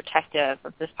laws protective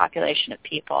of this population of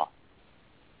people,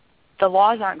 the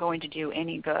laws aren't going to do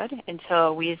any good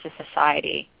until we as a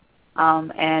society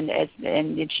and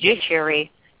the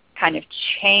judiciary kind of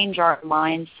change our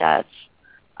mindsets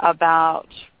about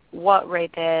what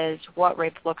rape is, what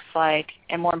rape looks like,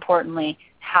 and more importantly,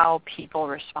 how people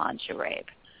respond to rape.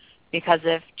 Because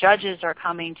if judges are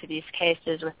coming to these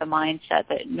cases with the mindset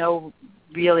that no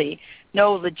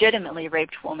legitimately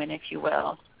raped woman, if you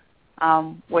will,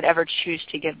 would ever choose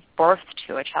to give birth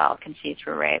to a child conceived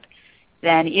through rape,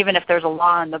 then even if there's a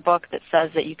law in the book that says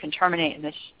that you can terminate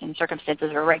in circumstances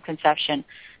of a rape conception,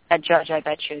 that judge, I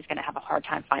bet you, is going to have a hard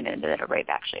time finding that a rape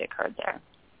actually occurred there,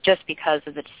 just because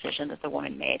of the decision that the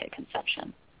woman made at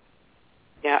conception.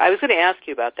 Yeah, I was going to ask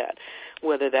you about that,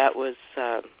 whether that was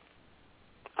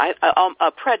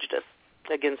a prejudice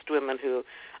against women who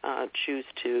choose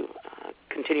to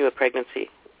continue a pregnancy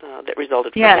that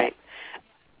resulted from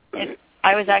rape.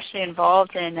 I was actually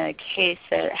involved in a case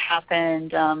that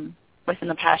happened within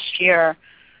the past year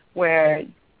where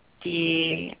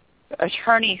the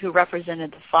attorney who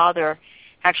represented the father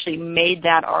actually made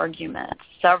that argument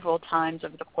several times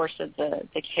over the course of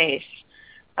the case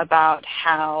about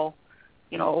how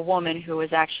a woman who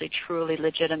was actually truly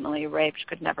legitimately raped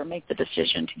could never make the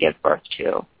decision to give birth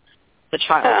to the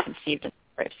child conceived in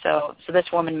rape. So this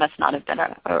woman must not have been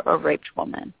a raped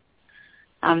woman.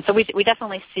 So we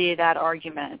definitely see that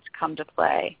argument come to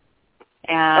play.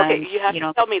 And, okay, you have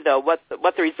to tell me, though, what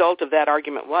the result of that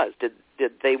argument was. Did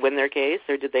they win their case,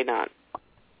 or did they not?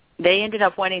 They ended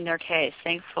up winning their case,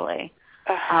 thankfully.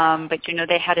 But,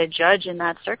 they had a judge in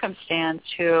that circumstance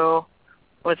who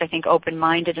was, I think,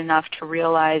 open-minded enough to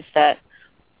realize that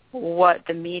what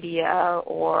the media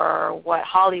or what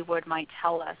Hollywood might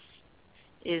tell us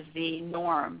is the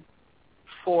norm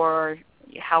for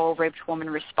how a raped woman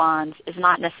responds is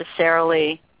not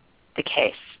necessarily the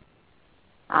case.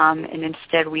 And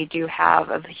instead we do have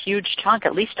a huge chunk,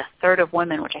 at least a third of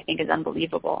women, which I think is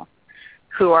unbelievable,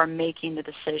 who are making the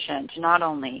decision to not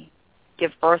only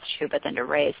give birth to, but then to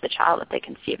raise the child that they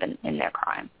conceive in their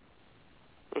crime.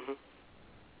 Mm-hmm.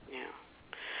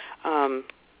 Yeah.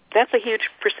 That's a huge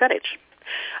percentage.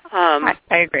 I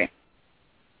agree.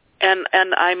 And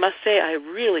I must say, I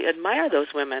really admire those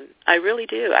women. I really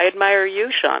do. I admire you,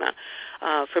 Shauna,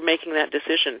 for making that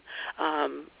decision,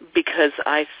 because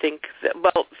I think that,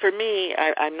 well, for me,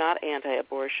 I'm not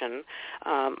anti-abortion.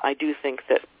 I do think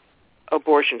that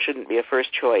abortion shouldn't be a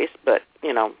first choice, but,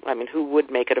 who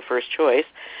would make it a first choice?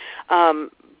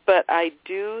 But I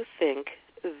do think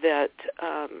that,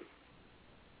 I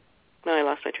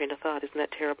lost my train of thought. Isn't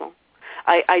that terrible?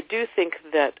 I do think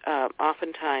that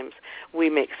oftentimes we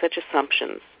make such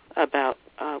assumptions about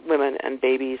women and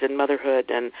babies and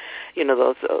motherhood and,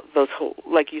 those whole,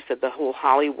 like you said, the whole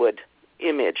Hollywood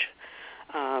image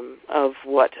of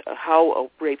how a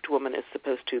raped woman is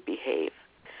supposed to behave.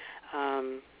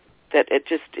 That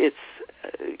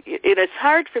it's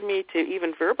hard for me to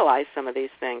even verbalize some of these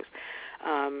things.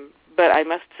 But I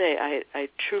must say I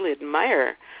truly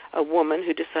admire a woman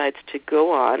who decides to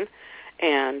go on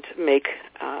and make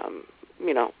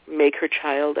her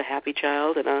child a happy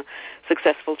child and a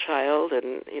successful child,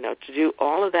 and to do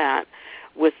all of that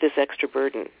with this extra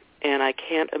burden. And I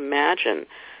can't imagine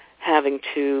having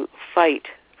to fight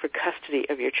for custody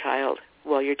of your child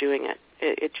while you're doing it.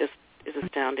 It just is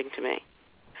astounding to me.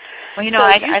 Well, so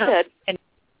I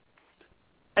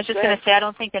was just going to say, I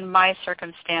don't think in my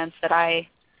circumstance that I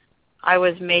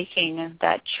was making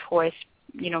that choice,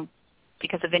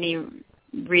 because of any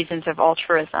reasons of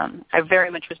altruism. I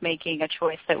very much was making a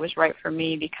choice that was right for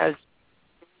me because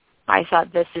I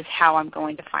thought this is how I'm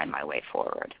going to find my way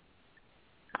forward.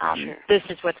 Sure. This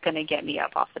is what's going to get me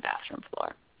up off the bathroom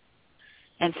floor.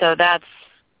 And so that's,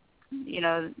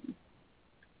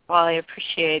 while I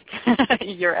appreciate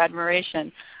your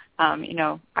admiration,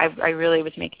 I really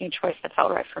was making a choice that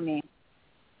felt right for me.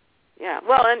 Yeah,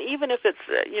 well, and even if it's,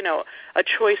 a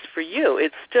choice for you,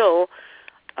 it's still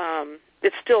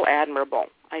admirable,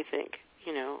 I think.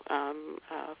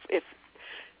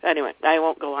 Anyway, I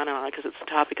won't go on and on because it's a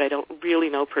topic I don't really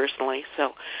know personally,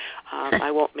 so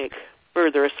I won't make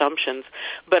further assumptions.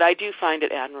 But I do find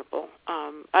it admirable.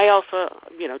 I also,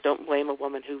 don't blame a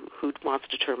woman who wants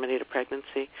to terminate a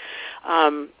pregnancy.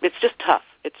 It's just tough.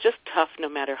 It's just tough no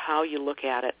matter how you look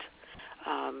at it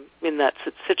in that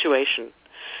situation.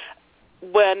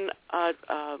 When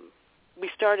we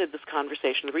started this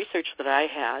conversation, the research that I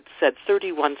had said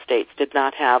 31 states did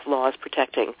not have laws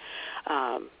protecting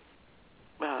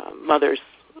mothers,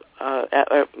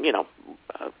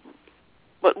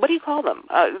 what do you call them?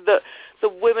 The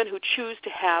women who choose to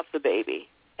have the baby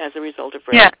as a result of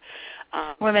rape.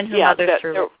 Yeah. Women who mother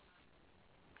through rape.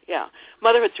 Yeah,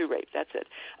 motherhood through rape, that's it.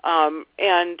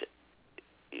 And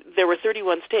there were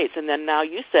 31 states, and then now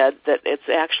you said that it's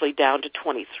actually down to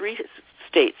 23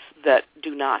 states that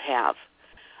do not have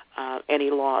any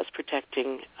laws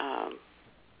protecting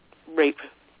rape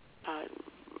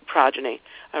progeny,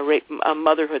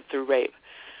 motherhood through rape.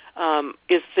 Are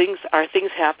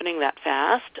things happening that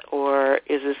fast, or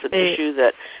is this an issue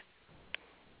that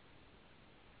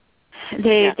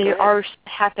they are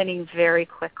happening very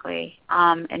quickly,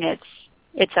 and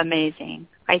it's amazing.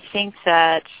 I think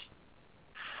that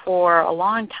for a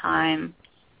long time,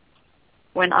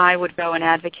 when I would go and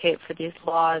advocate for these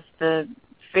laws, the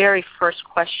very first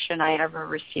question I ever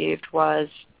received was,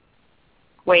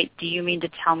 wait, do you mean to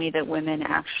tell me that women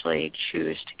actually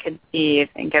choose to conceive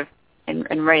and give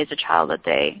and raise a child that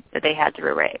they had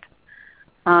through rape?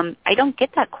 I don't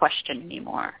get that question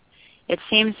anymore. It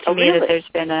seems to me that there's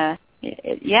been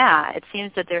it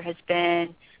seems that there has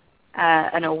been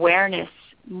an awareness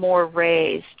more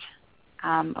raised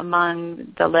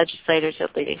among the legislators,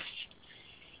 at least,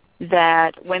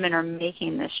 that women are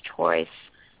making this choice.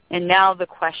 And now the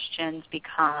questions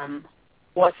become,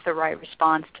 what's the right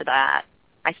response to that?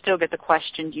 I still get the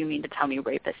question, do you mean to tell me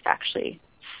rapists actually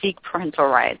seek parental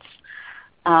rights?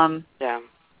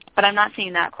 But I'm not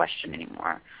seeing that question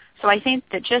anymore. So I think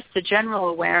that just the general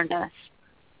awareness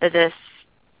that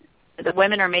the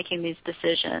women are making these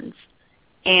decisions,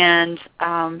 and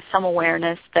some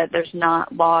awareness that there's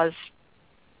not laws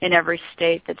in every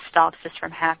state that stops this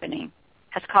from happening,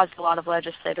 has caused a lot of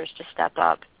legislators to step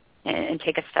up and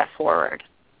take a step forward.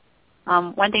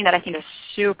 One thing that I think is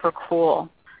super cool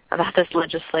about this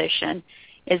legislation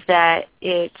is that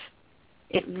it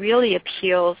really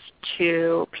appeals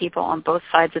to people on both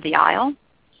sides of the aisle.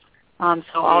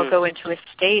 So I'll go into a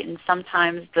state, and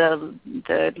sometimes the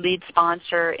lead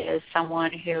sponsor is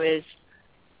someone who is,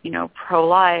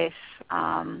 pro-life,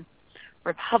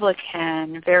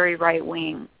 Republican, very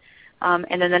right-wing.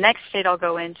 And then the next state I'll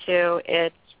go into,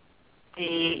 it's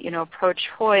the,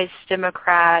 pro-choice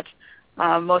Democrat,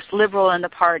 most liberal in the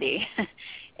party.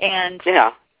 And,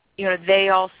 they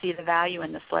all see the value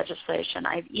in this legislation.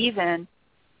 I've even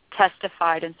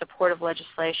testified in support of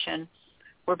legislation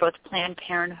where both Planned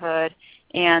Parenthood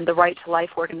and the Right to Life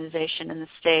organization in the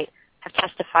state have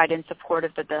testified in support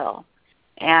of the bill.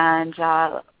 And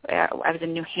I was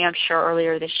in New Hampshire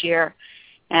earlier this year,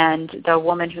 and the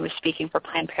woman who was speaking for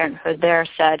Planned Parenthood there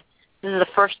said, this is the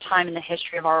first time in the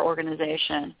history of our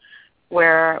organization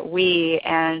where we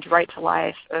and Right to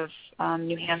Life of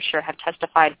New Hampshire have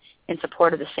testified in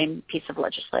support of the same piece of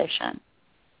legislation.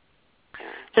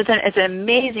 So it's an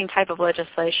amazing type of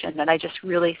legislation that I just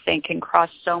really think can cross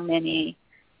so many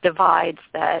divides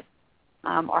that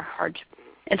are hard to.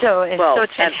 And so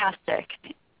it's fantastic.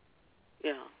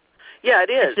 Yeah, it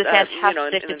is. It's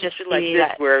fantastic to just like see this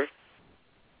that. Where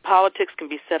politics can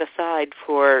be set aside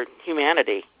for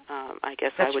humanity, I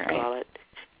guess I would call it.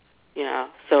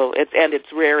 So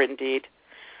it's rare indeed.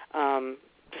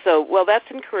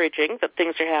 That's encouraging that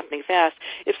things are happening fast.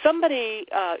 If somebody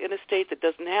in a state that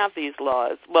doesn't have these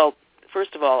laws, well,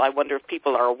 first of all, I wonder if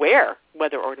people are aware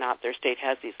whether or not their state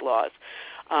has these laws.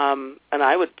 And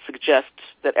I would suggest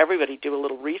that everybody do a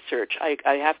little research.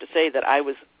 I have to say that I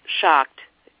was shocked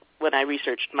when I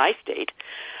researched my state,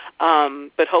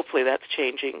 but hopefully that's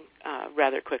changing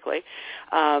rather quickly.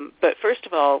 But first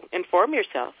of all, inform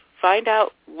yourself. Find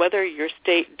out whether your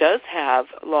state does have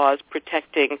laws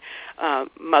protecting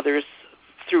mothers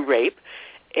through rape,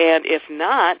 and if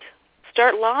not,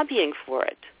 start lobbying for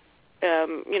it.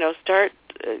 Start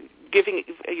giving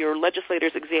your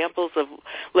legislators examples of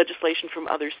legislation from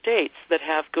other states that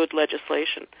have good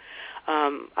legislation.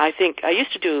 I think I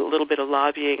used to do a little bit of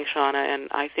lobbying, Shauna, and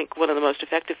I think one of the most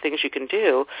effective things you can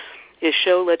do is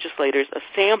show legislators a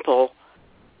sample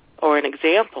or an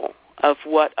example of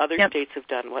what other states have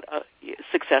done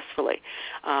successfully.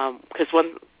 Because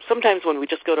sometimes when we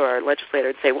just go to our legislator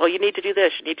and say, well, you need to do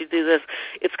this, you need to do this,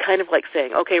 it's kind of like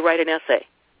saying, okay, write an essay.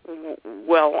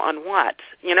 Well, on what?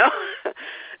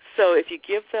 So if you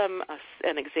give them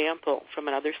an example from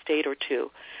another state or two,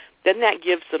 then that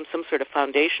gives them some sort of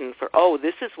foundation for,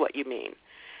 this is what you mean.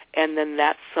 And then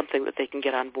that's something that they can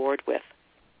get on board with.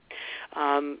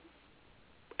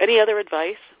 Any other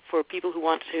advice for people who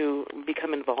want to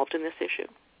become involved in this issue?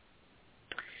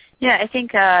 Yeah, I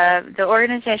think the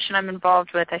organization I'm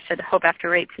involved with, I said Hope After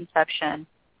Rape Conception.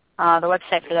 The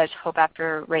website for that is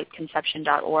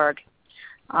hopeafterrapeconception.org.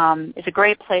 It's a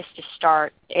great place to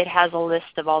start. It has a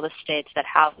list of all the states that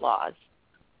have laws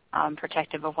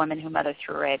protective of women who mother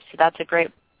through rape. So that's a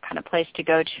great kind of place to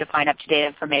go to find up-to-date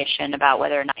information about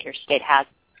whether or not your state has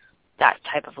that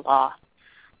type of law.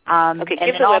 Okay,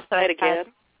 give the website again.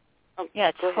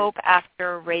 It's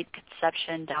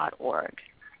hopeafterrapeconception.org.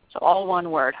 So all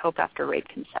one word,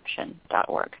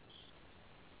 hopeafterrapeconception.org.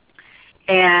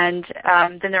 And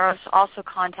then there is also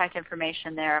contact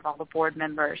information there of all the board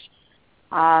members.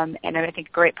 And I think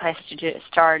a great place to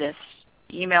start is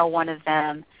email one of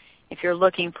them. If you're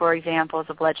looking for examples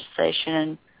of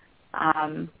legislation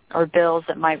or bills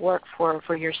that might work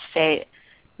for your state,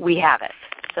 we have it.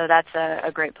 So that's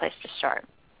a great place to start.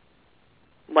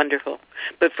 Wonderful.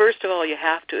 But first of all, you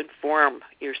have to inform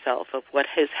yourself of what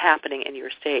is happening in your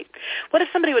state. What if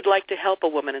somebody would like to help a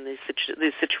woman in these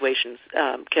situations?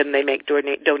 Can they make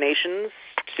donations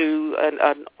to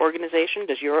an organization?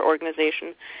 Does your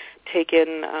organization take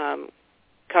in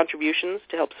contributions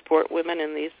to help support women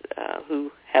in these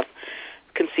who have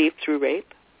conceived through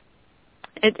rape?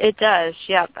 It does,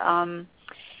 yep.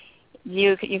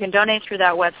 You can donate through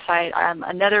that website.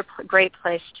 Another great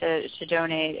place to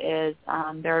donate is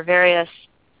there are various,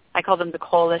 I call them the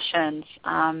coalitions.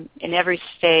 In every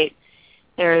state,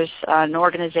 there's an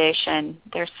organization.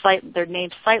 They're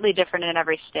named slightly different in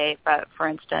every state, but for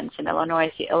instance, in Illinois,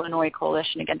 it's the Illinois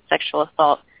Coalition Against Sexual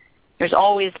Assault. There's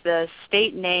always the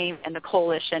state name and the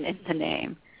coalition in the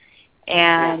name.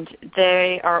 And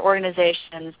they are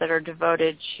organizations that are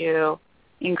devoted to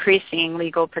increasing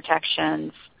legal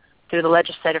protections through the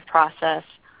legislative process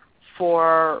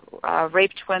for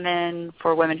raped women,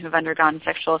 for women who've undergone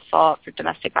sexual assault, for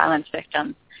domestic violence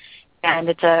victims. And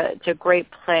it's a great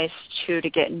place, to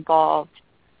get involved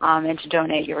and to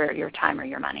donate your time or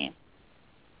your money.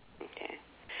 Okay.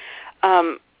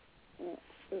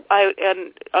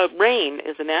 RAIN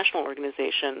is a national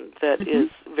organization that is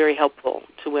very helpful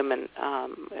to women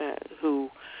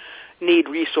who need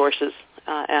resources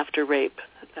after rape.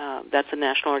 That's a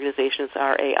national organization. It's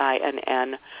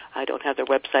RAINN. I don't have their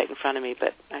website in front of me,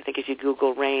 but I think if you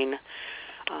Google RAIN,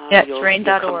 it's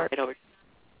RAIN.org. Right over.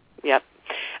 Yep.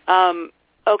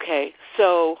 Okay,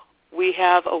 so we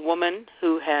have a woman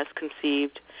who has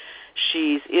conceived.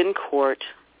 She's in court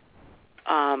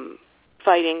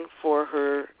fighting for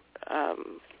her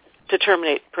to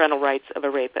terminate parental rights of a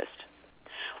rapist.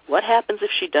 What happens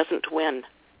if she doesn't win?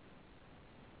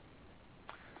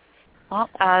 Well,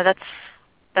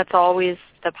 that's always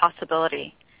the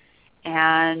possibility.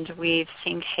 And we've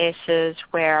seen cases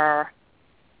where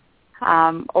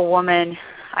I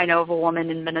know of a woman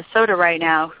in Minnesota right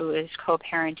now who is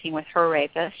co-parenting with her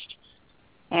rapist.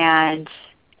 And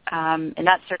in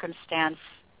that circumstance,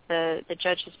 the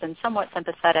judge has been somewhat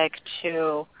sympathetic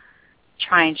to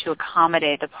trying to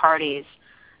accommodate the parties.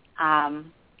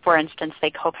 For instance, they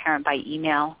co-parent by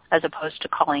email as opposed to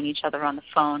calling each other on the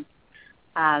phone.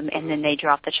 And then they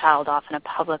drop the child off in a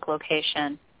public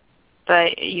location.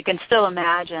 But you can still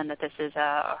imagine that this is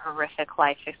a horrific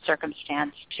life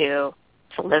circumstance to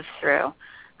live through.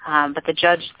 But the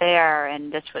judge there,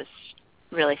 and this was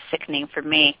really sickening for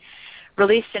me,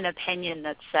 released an opinion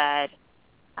that said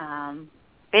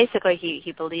basically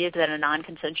he believed that a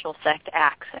non-consensual sex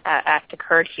act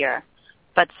occurred here,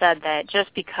 but said that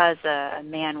just because a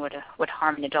man would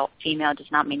harm an adult female does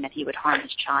not mean that he would harm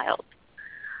his child.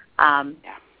 And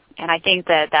I think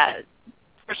that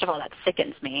first of all, that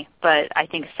sickens me, but I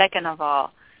think second of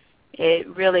all,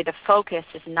 the focus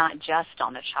is not just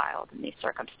on the child in these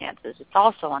circumstances. It's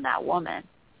also on that woman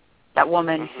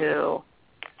who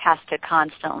has to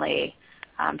constantly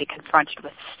be confronted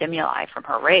with stimuli from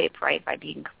her rape, right, by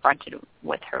being confronted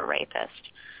with her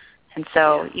rapist. And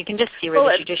so you can just see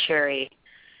where the judiciary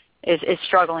is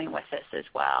struggling with this as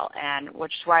well, and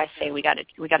which is why I say we got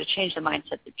to change the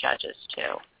mindset of judges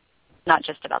too. Not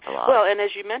just about the law. Well, and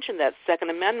as you mentioned, that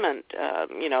Second Amendment,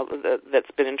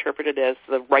 that's been interpreted as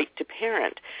the right to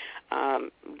parent.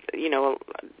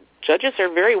 Judges are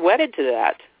very wedded to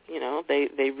that.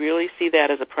 They really see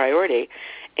that as a priority,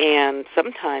 and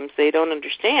sometimes they don't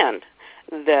understand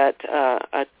that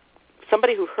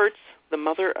somebody who hurts the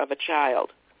mother of a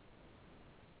child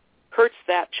hurts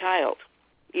that child,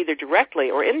 either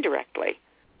directly or indirectly.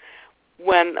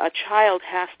 When a child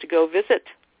has to go visit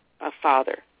a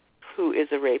father who is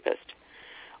a rapist,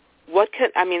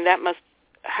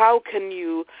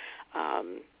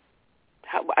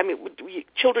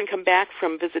 children come back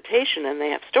from visitation and they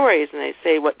have stories and they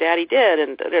say what daddy did,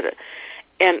 and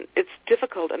it's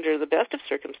difficult under the best of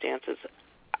circumstances.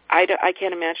 I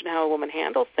can't imagine how a woman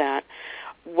handles that.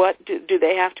 What do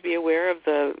they have to be aware of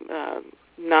the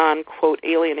non-quote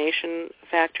alienation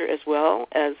factor as well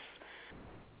as?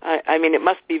 It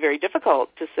must be very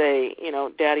difficult to say,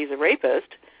 daddy's a rapist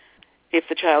if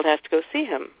the child has to go see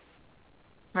him.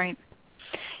 Right.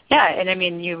 Yeah,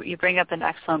 and you bring up an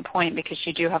excellent point, because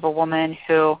you do have a woman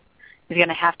who is going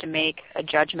to have to make a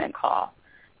judgment call.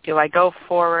 Do I go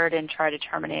forward and try to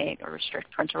terminate or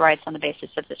restrict parental rights on the basis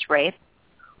of this rape,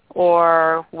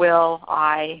 or will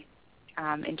I,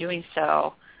 in doing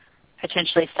so,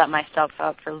 potentially set myself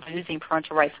up for losing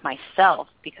parental rights myself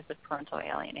because of parental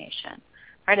alienation?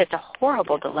 Right? It's a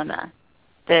horrible dilemma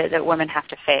that women have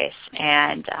to face,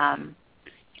 and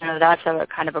that's a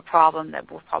kind of a problem that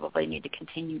we'll probably need to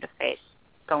continue to face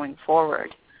going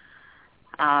forward.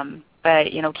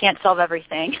 But can't solve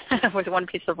everything with one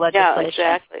piece of legislation.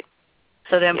 Yeah, exactly.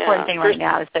 So the important thing right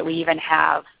now is that we even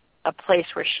have a place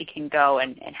where she can go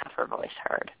and have her voice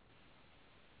heard.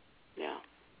 Yeah.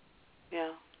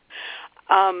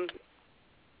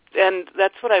 And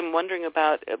that's what I'm wondering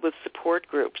about with support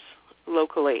groups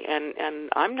locally, and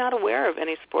I'm not aware of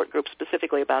any support groups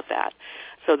specifically about that.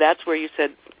 So that's where you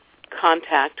said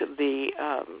contact the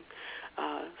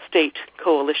state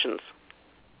coalitions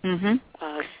to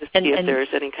see if there's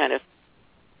any kind of...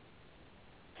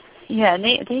 Yeah, and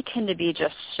they tend to be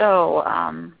just so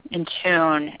in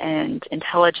tune and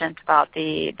intelligent about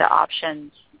the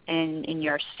options in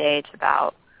your state,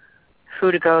 about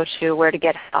who to go to, where to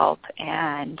get help,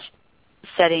 and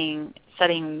setting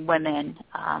women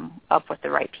up with the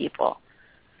right people.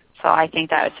 So I think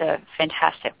that's a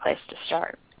fantastic place to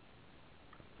start.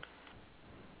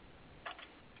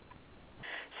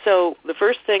 So the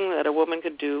first thing that a woman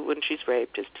could do when she's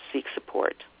raped is to seek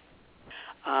support.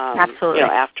 Absolutely.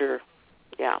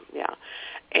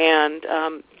 And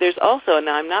there's also,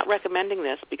 now I'm not recommending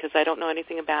this because I don't know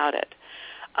anything about it,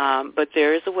 but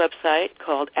there is a website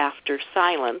called After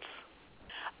Silence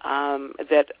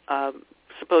that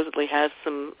supposedly has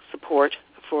some support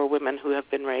for women who have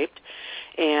been raped,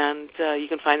 and you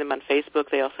can find them on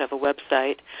Facebook. They also have a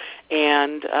website,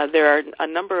 and there are a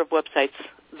number of websites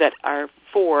that are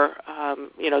for,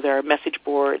 there are message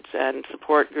boards and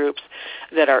support groups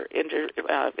that are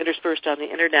interspersed on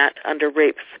the Internet under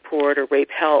rape support or rape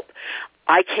help.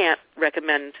 I can't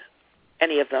recommend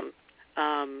any of them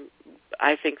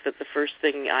I think that the first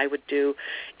thing I would do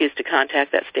is to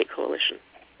contact that state coalition.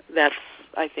 That's,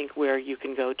 I think, where you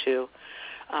can go to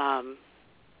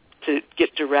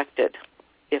get directed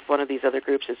if one of these other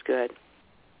groups is good.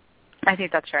 I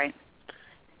think that's right.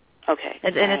 Okay.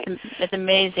 It's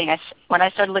amazing. When I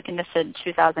started looking this in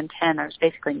 2010, there was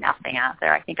basically nothing out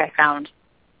there. I think I found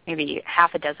maybe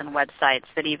half a dozen websites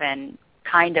that even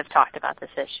kind of talked about this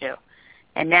issue.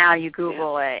 And now you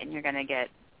Google it, and you're going to get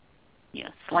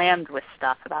slammed with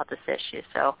stuff about this issue.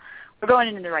 So we're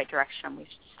going in the right direction. We've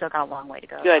still got a long way to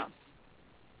go. Good.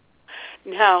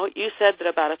 Now, you said that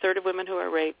about a third of women who are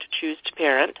raped choose to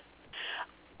parent.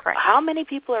 Correct. How many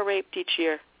people are raped each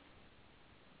year?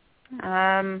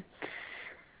 I'm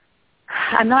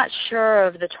not sure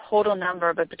of the total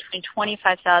number, but between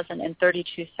 25,000 and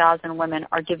 32,000 women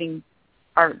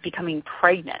are becoming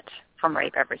pregnant from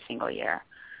rape every single year.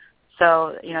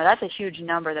 So, that's a huge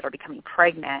number that are becoming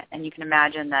pregnant, and you can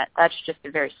imagine that that's just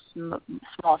a very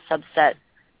small subset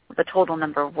of the total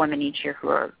number of women each year who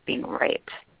are being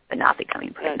raped but not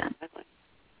becoming pregnant. Exactly.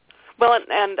 Well,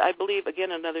 and I believe,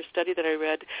 again, another study that I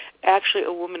read, actually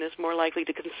a woman is more likely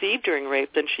to conceive during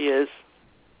rape than she is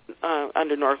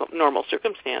under normal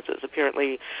circumstances.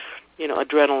 Apparently,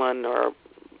 adrenaline or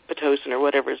Pitocin or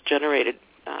whatever is generated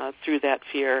through that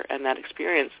fear and that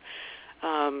experience.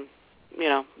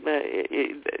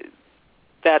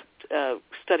 That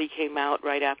study came out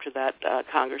right after that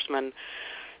congressman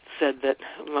said that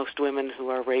most women who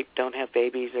are raped don't have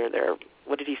babies, or they're,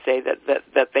 what did he say,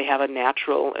 that they have a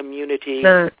natural immunity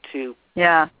to...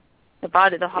 Yeah, the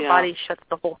body shuts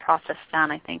the whole process down,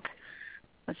 I think.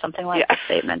 Was something like the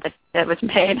statement that was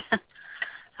made.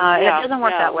 It doesn't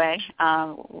work that way.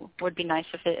 Would be nice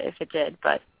if it did,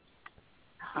 but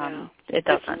it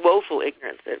doesn't. It's woeful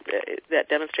ignorance. That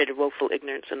demonstrated woeful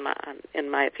ignorance in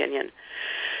my opinion.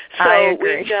 So I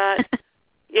agree. We've got...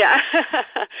 Yeah.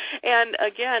 And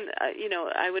again,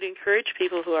 I would encourage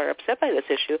people who are upset by this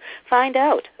issue, find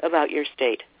out about your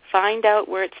state. Find out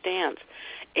where it stands.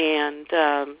 And,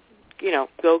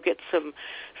 go get some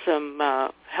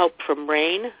help from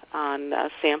RAIN on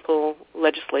sample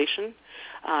legislation.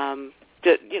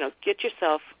 Get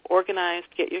yourself organized,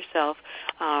 get yourself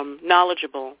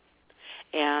knowledgeable,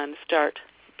 and start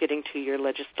getting to your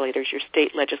legislators, your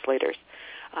state legislators.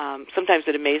 Sometimes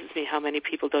it amazes me how many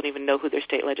people don't even know who their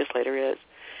state legislator is.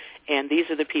 And these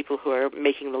are the people who are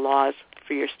making the laws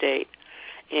for your state.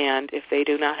 And if they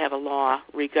do not have a law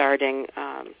regarding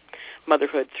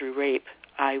motherhood through rape,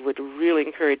 I would really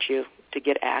encourage you to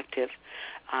get active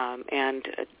and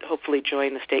hopefully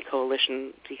join the state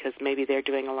coalition, because maybe they're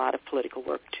doing a lot of political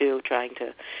work too, trying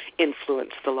to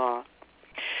influence the law.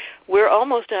 We're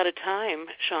almost out of time,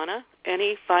 Shauna.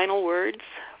 Any final words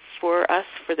for us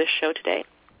for this show today?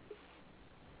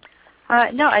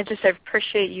 No, I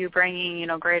appreciate you bringing,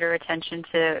 greater attention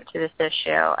to this issue.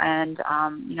 And,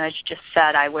 as you just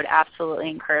said, I would absolutely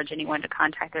encourage anyone to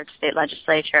contact their state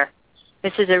legislature.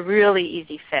 This is a really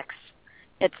easy fix.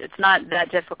 It's not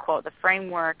that difficult. The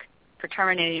framework for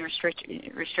terminating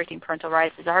restricting parental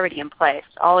rights is already in place.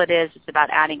 All it is about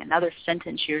adding another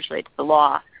sentence usually to the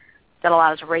law that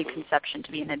allows rape conception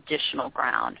to be an additional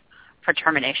ground for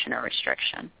termination or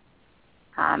restriction.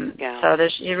 So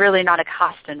there's really not a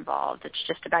cost involved. It's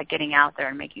just about getting out there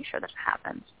and making sure this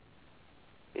happens.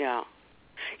 Yeah,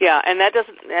 and that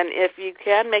doesn't. And if you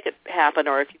can make it happen,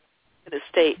 or if you in a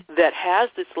state that has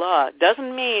this law,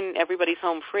 doesn't mean everybody's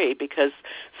home free, because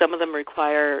some of them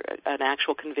require an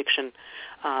actual conviction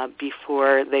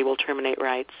before they will terminate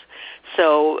rights.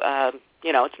 So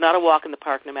it's not a walk in the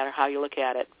park, no matter how you look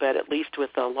at it. But at least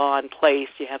with the law in place,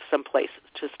 you have some place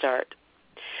to start.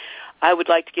 I would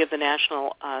like to give the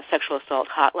National Sexual Assault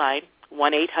Hotline,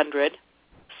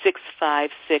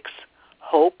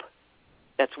 1-800-656-HOPE.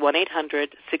 That's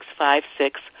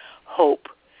 1-800-656-HOPE.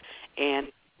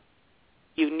 And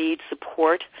you need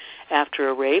support after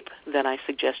a rape, then I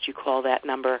suggest you call that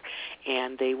number,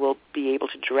 and they will be able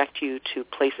to direct you to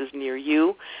places near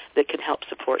you that can help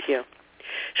support you.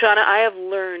 Shauna, I have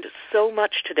learned so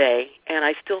much today, and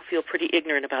I still feel pretty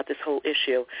ignorant about this whole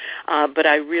issue, but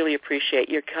I really appreciate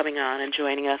your coming on and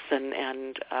joining us,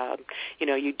 and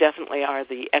you definitely are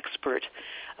the expert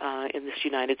in this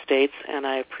United States, and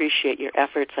I appreciate your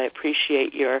efforts. I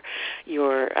appreciate your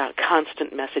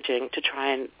constant messaging to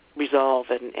try and resolve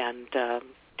and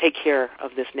take care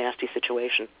of this nasty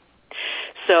situation.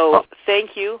 So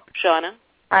thank you, Shauna.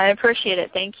 I appreciate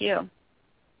it. Thank you.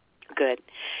 Good.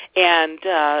 And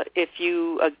if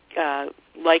you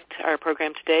liked our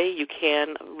program today, you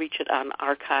can reach it on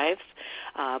archives,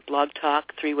 Blog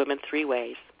Talk, 3 Women, 3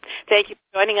 Ways. Thank you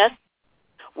for joining us.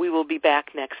 We will be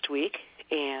back next week,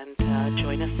 and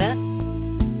join us then.